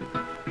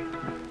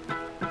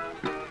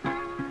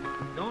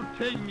 Don't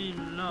take me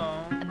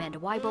long. Amanda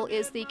Weibel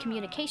is the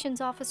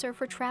communications officer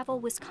for Travel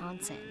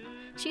Wisconsin.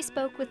 She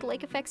spoke with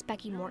Lake Effect's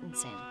Becky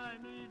Mortensen.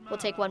 We'll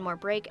take one more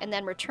break and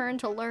then return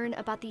to learn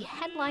about the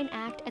headline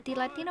act at the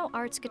Latino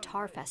Arts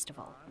Guitar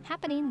Festival,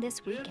 happening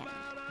this weekend.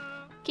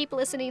 Keep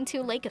listening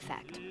to Lake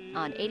Effect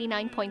on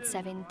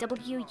 89.7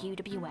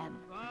 WUWM,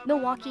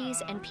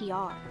 Milwaukee's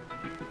NPR.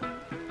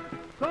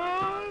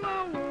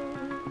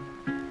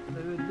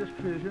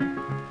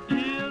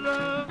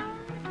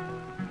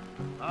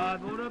 I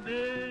go to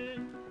bed.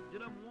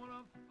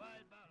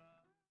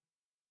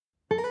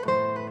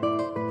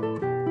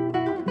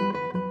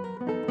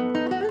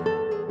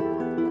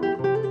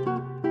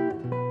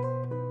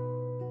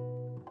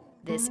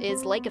 This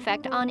is Lake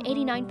Effect on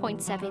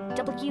 89.7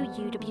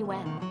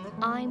 WUWM.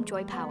 I'm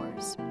Joy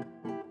Powers.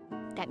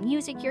 That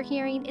music you're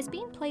hearing is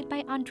being played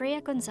by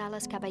Andrea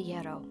Gonzalez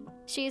Caballero.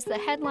 She's the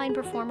headline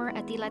performer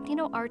at the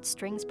Latino Arts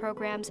Strings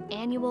Program's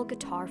annual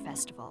Guitar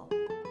Festival.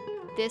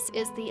 This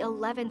is the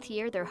 11th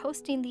year they're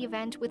hosting the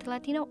event with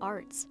Latino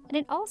Arts, and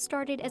it all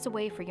started as a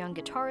way for young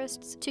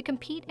guitarists to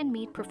compete and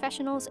meet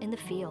professionals in the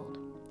field.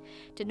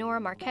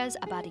 Denora Marquez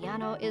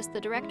Abadiano is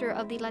the director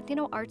of the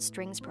Latino Arts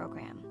Strings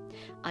Program.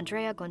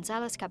 Andrea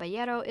Gonzalez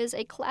Caballero is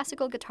a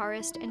classical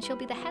guitarist, and she'll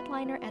be the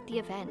headliner at the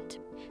event.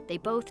 They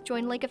both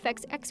join Lake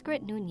Effect's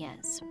Excret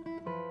Nunez.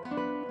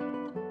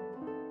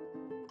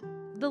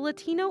 The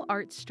Latino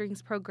Arts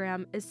Strings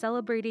Program is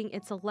celebrating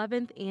its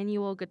 11th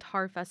annual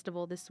Guitar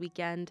Festival this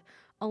weekend,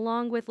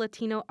 along with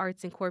Latino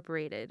Arts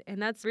Incorporated,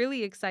 and that's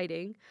really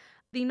exciting.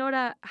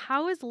 Dinora,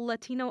 how is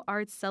Latino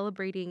Arts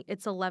celebrating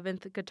its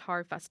 11th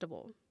Guitar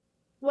Festival?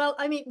 Well,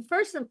 I mean,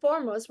 first and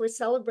foremost, we're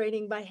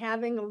celebrating by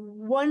having a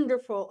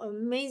wonderful,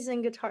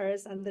 amazing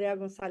guitarist, Andrea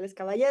Gonzalez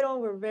Caballero.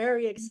 We're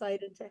very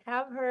excited to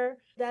have her.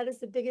 That is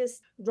the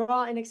biggest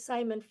draw and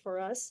excitement for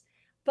us.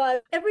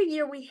 But every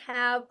year we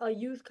have a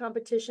youth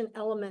competition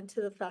element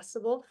to the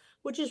festival,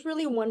 which is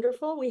really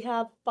wonderful. We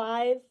have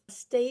 5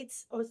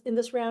 states in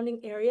the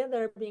surrounding area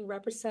that are being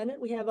represented.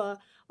 We have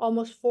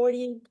almost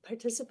 40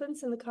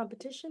 participants in the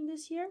competition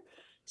this year.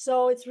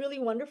 So it's really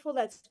wonderful.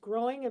 That's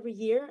growing every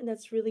year, and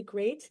that's really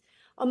great.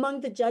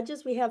 Among the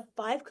judges, we have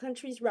 5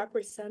 countries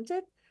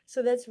represented.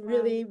 So that's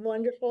really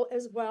wonderful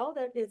as well,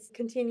 that it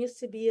continues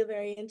to be a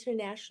very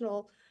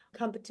international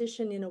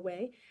competition in a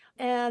way.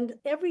 And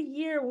every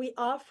year we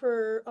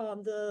offer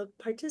the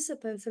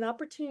participants an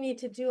opportunity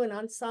to do an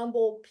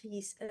ensemble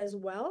piece as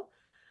well,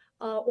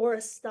 or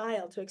a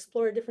style, to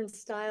explore a different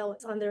style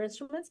on their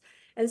instruments.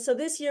 And so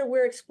this year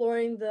we're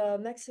exploring the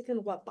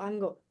Mexican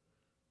huapango.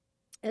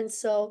 And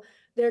so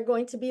they're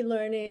going to be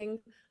learning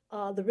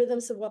the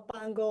rhythms of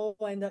huapango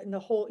and the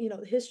whole,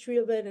 the history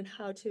of it and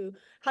how to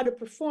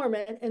perform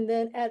it. And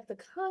then at the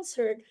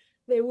concert,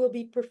 they will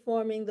be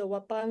performing the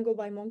Huapango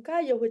by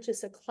Moncayo, which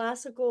is a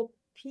classical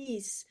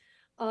piece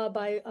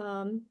by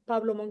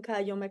Pablo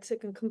Moncayo,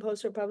 Mexican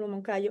composer Pablo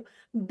Moncayo,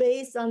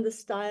 based on the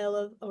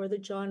style or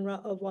the genre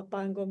of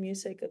huapango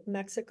music of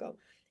Mexico.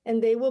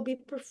 And they will be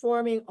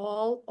performing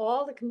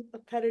all the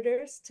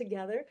competitors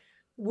together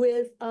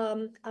with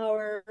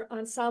our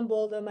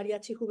ensemble, the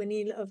Mariachi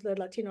Juvenil of the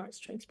Latino Arts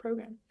Strings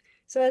Program.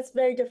 So that's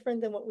very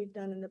different than what we've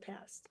done in the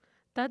past.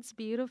 That's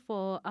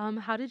beautiful.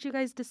 How did you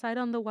guys decide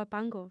on the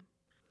huapango?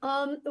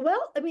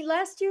 Well, I mean,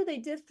 last year they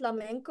did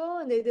flamenco,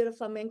 and they did a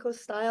flamenco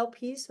style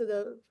piece with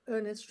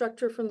an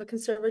instructor from the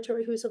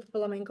conservatory who's a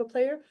flamenco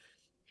player.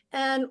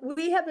 And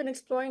we have been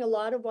exploring a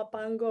lot of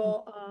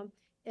huapango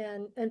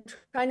and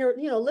trying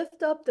to,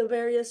 lift up the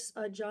various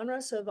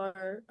genres of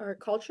our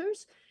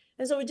cultures.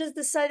 And so we just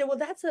decided, well,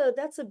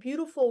 that's a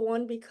beautiful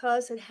one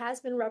because it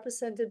has been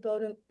represented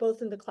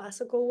both in the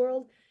classical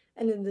world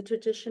and in the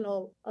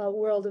traditional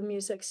world of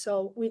music.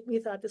 So we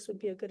thought this would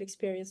be a good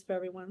experience for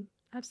everyone.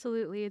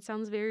 Absolutely. It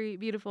sounds very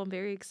beautiful and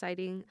very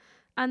exciting.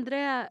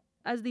 Andrea,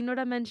 as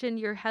Dinora mentioned,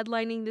 you're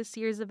headlining this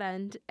year's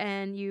event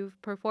and you've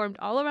performed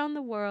all around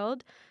the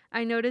world.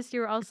 I noticed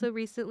you're also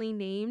recently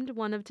named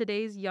one of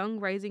today's young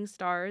rising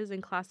stars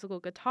in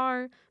classical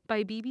guitar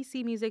by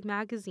BBC Music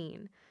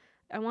Magazine.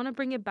 I want to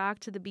bring it back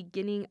to the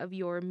beginning of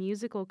your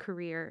musical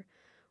career.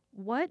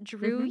 What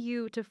drew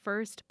you to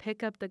first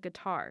pick up the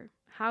guitar?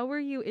 How were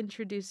you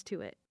introduced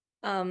to it?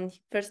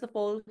 First of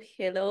all,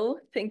 hello.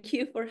 Thank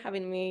you for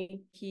having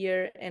me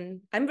here.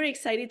 And I'm very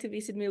excited to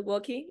visit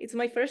Milwaukee. It's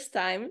my first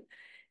time.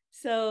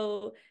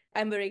 So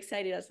I'm very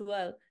excited as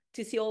well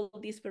to see all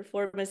these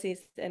performances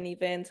and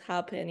events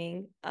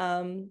happening.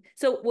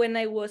 So when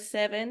I was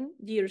 7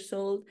 years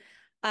old,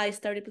 I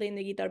started playing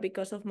the guitar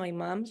because of my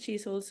mom.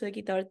 She's also a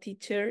guitar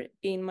teacher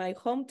in my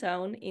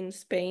hometown in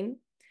Spain.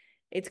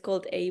 It's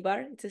called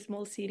Eibar. It's a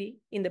small city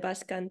in the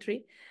Basque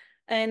Country.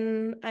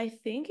 And I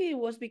think it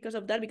was because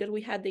of that, because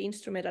we had the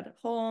instrument at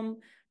home,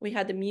 we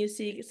had the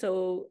music.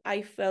 So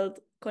I felt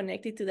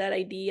connected to that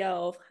idea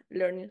of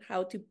learning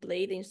how to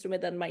play the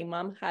instrument that my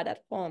mom had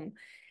at home.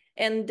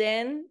 And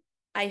then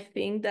I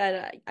think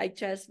that I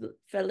just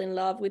fell in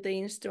love with the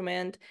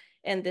instrument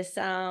and the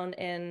sound,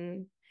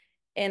 and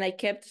I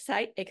kept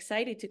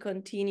excited to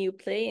continue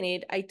playing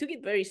it. I took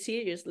it very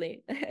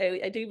seriously.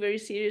 I took it very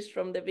serious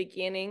from the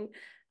beginning,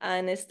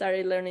 and I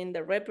started learning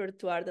the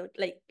repertoire,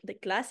 like the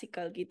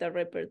classical guitar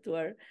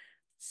repertoire.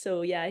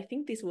 So yeah, I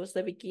think this was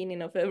the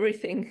beginning of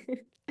everything.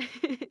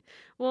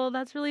 Well,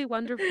 that's really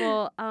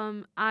wonderful.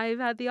 I've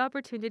had the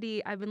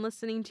opportunity, I've been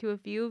listening to a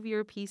few of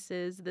your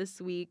pieces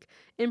this week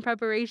in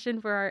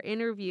preparation for our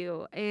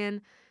interview,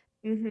 and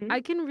Mm-hmm. I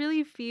can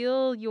really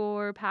feel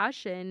your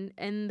passion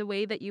and the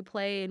way that you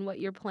play and what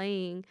you're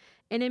playing.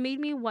 And it made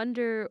me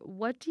wonder,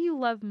 what do you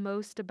love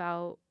most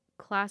about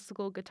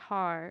classical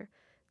guitar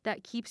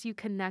that keeps you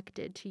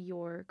connected to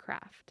your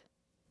craft?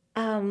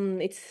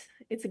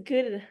 It's a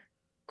good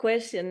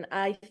question.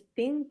 I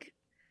think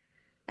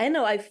I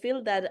know I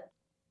feel that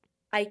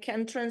I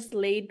can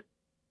translate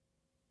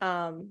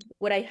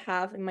what I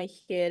have in my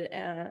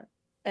head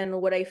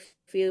and what I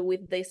feel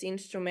with this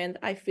instrument.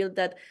 I feel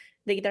that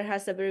the guitar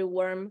has a very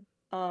warm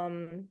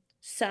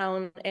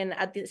sound, and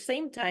at the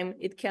same time,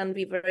 it can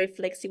be very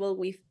flexible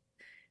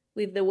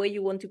with the way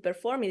you want to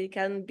perform it. It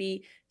can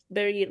be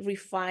very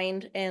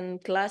refined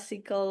and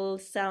classical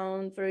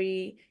sound,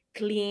 very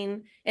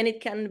clean, and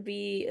it can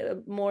be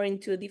more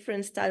into a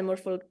different style, more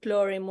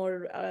folklore,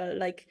 more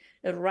like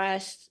a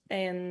rush.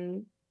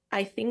 And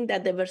I think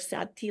that the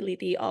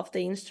versatility of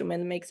the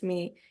instrument makes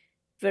me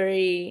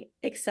very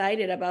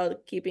excited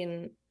about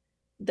keeping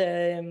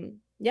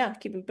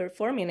keeping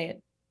performing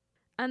it.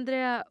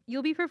 Andrea,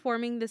 you'll be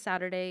performing this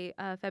Saturday,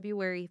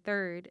 February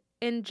 3rd.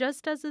 And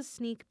just as a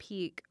sneak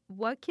peek,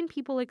 what can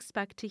people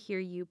expect to hear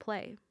you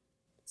play?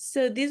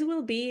 So this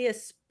will be a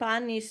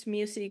Spanish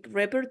music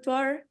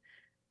repertoire.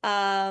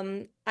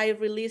 I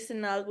released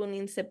an album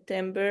in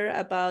September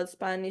about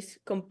Spanish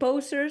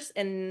composers,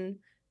 and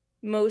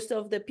most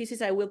of the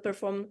pieces I will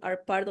perform are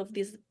part of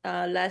this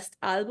last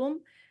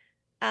album.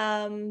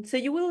 So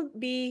you will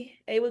be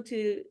able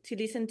to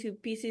listen to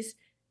pieces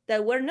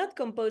that were not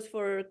composed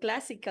for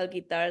classical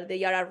guitar.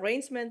 They are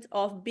arrangements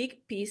of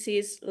big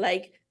pieces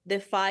like the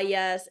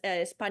Fallas,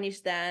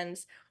 Spanish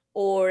Dance,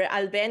 or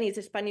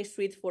Albéniz, Spanish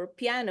Suite for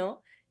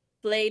piano,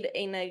 played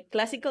in a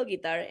classical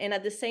guitar. And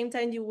at the same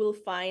time, you will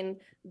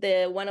find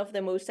the one of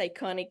the most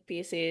iconic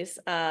pieces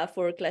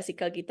for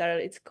classical guitar.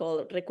 It's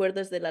called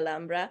Recuerdos de la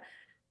Alhambra.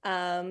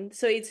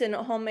 So it's an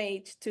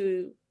homage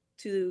to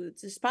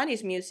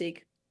Spanish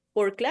music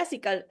for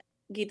classical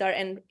guitar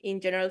and in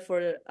general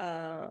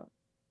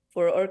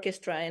for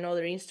orchestra and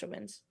other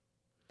instruments.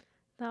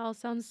 That all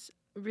sounds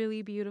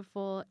really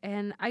beautiful.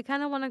 And I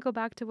kind of want to go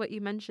back to what you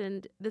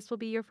mentioned. This will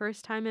be your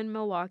first time in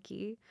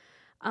Milwaukee.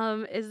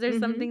 Is there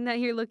something that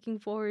you're looking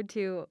forward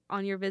to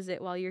on your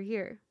visit while you're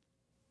here?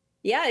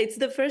 Yeah, it's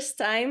the first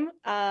time.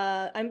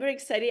 I'm very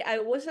excited. I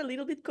was a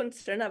little bit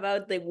concerned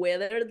about the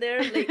weather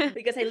there, like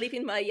because I live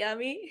in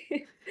Miami.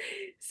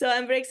 So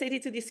I'm very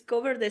excited to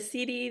discover the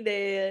city,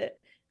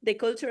 the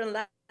cultural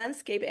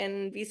landscape,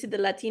 and visit the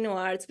Latino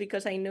Arts,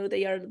 because I know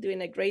they are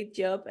doing a great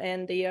job,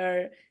 and they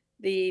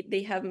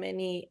have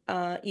many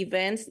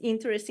events,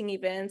 interesting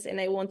events, and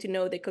I want to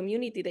know the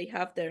community they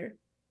have there.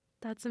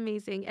 That's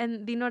amazing.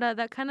 And Dinora,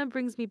 that kind of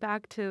brings me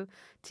back to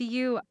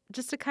you,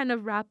 just to kind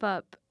of wrap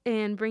up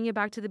and bring you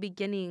back to the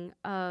beginning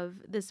of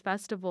this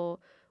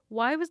festival.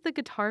 Why was the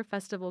Guitar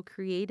Festival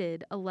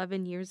created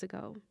 11 years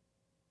ago?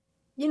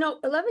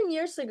 11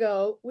 years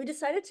ago, we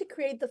decided to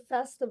create the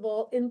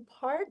festival in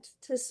part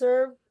to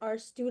serve our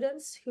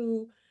students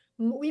who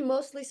we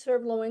mostly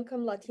serve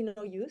low-income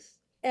Latino youth.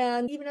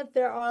 And even if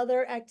there are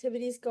other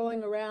activities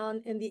going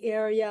around in the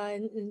area,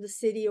 in the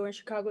city or in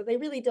Chicago, they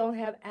really don't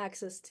have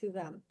access to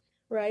them,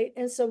 right?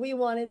 And so we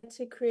wanted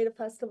to create a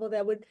festival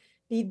that would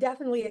be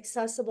definitely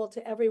accessible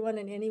to everyone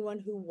and anyone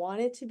who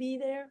wanted to be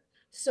there.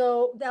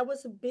 So that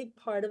was a big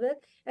part of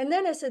it. And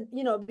then as it,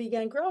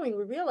 began growing,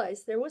 we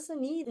realized there was a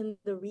need in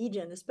the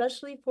region,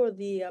 especially for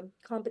the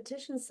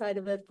competition side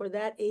of it for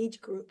that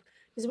age group.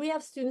 Because we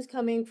have students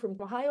coming from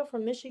Ohio,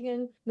 from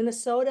Michigan,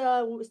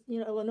 Minnesota,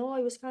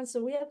 Illinois,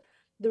 Wisconsin. We have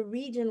the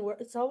region where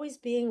it's always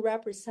being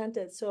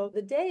represented. So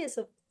the day is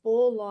a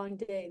full, long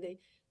day.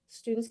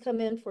 Students come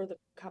in for the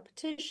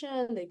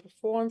competition, they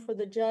perform for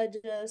the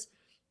judges,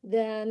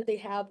 then they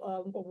have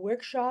a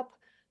workshop,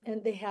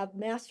 and they have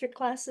master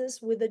classes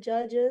with the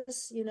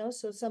judges,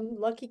 so some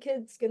lucky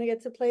kid's gonna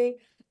get to play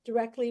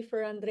directly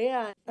for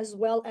Andrea, as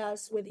well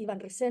as with Ivan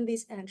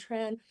Resendiz and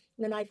Tran,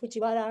 Nanai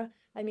Fujiwara.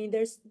 I mean,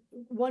 there's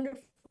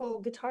wonderful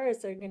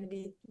guitarists are going to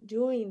be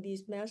doing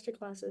these master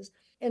classes,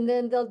 and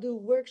then they'll do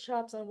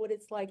workshops on what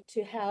it's like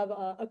to have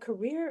a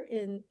career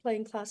in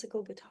playing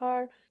classical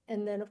guitar,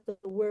 and then of the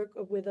work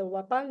with the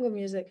huapango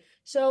music.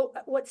 So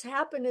what's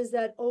happened is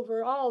that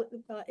overall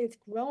it's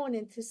grown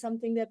into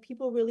something that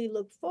people really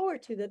look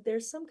forward to, that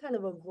there's some kind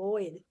of a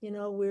void,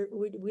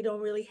 we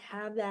don't really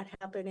have that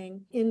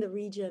happening in the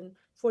region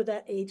for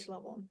that age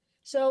level.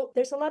 So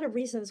there's a lot of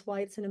reasons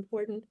why it's an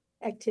important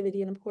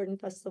activity, an important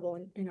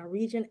festival in our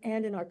region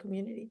and in our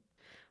community.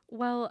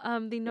 Well,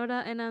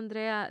 Dinora and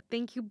Andrea,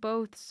 thank you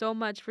both so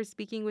much for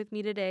speaking with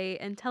me today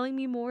and telling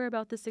me more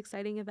about this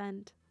exciting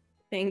event.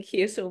 Thank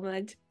you so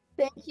much.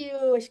 Thank you,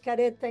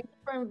 Xcaret. Thank you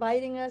for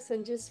inviting us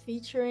and just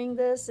featuring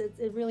this.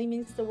 It really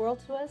means the world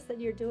to us that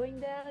you're doing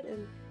that,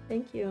 and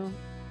thank you.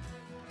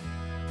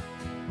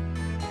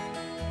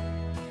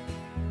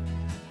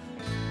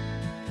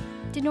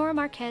 Dinora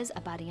Marquez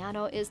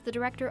Abadiano is the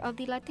director of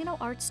the Latino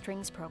Arts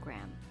Strings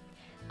program.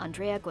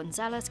 Andrea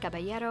Gonzalez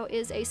Caballero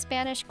is a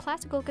Spanish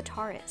classical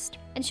guitarist,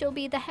 and she'll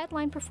be the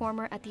headline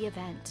performer at the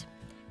event.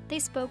 They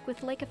spoke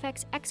with Lake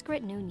Effect's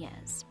Xcaret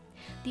Nunez.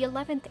 The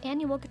 11th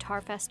Annual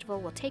Guitar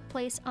Festival will take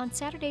place on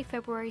Saturday,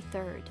 February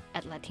 3rd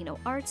at Latino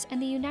Arts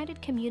and the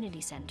United Community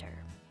Center.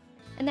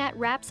 And that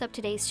wraps up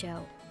today's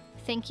show.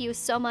 Thank you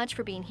so much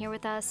for being here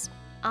with us.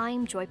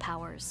 I'm Joy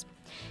Powers.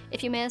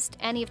 If you missed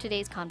any of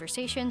today's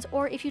conversations,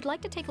 or if you'd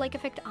like to take Lake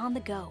Effect on the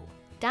go,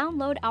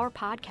 download our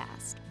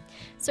podcast.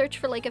 Search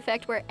for Lake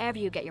Effect wherever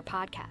you get your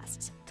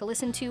podcasts to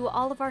listen to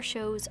all of our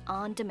shows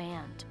on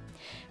demand.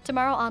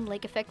 Tomorrow on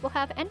Lake Effect, we'll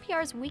have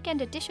NPR's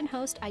Weekend Edition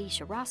host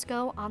Aisha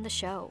Roscoe on the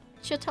show.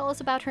 She'll tell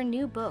us about her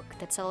new book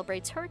that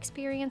celebrates her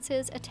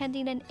experiences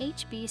attending an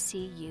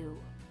HBCU.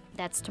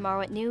 That's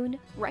tomorrow at noon,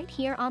 right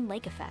here on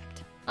Lake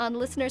Effect, on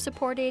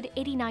listener-supported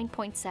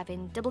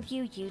 89.7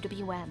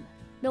 WUWM,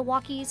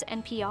 Milwaukee's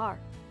NPR.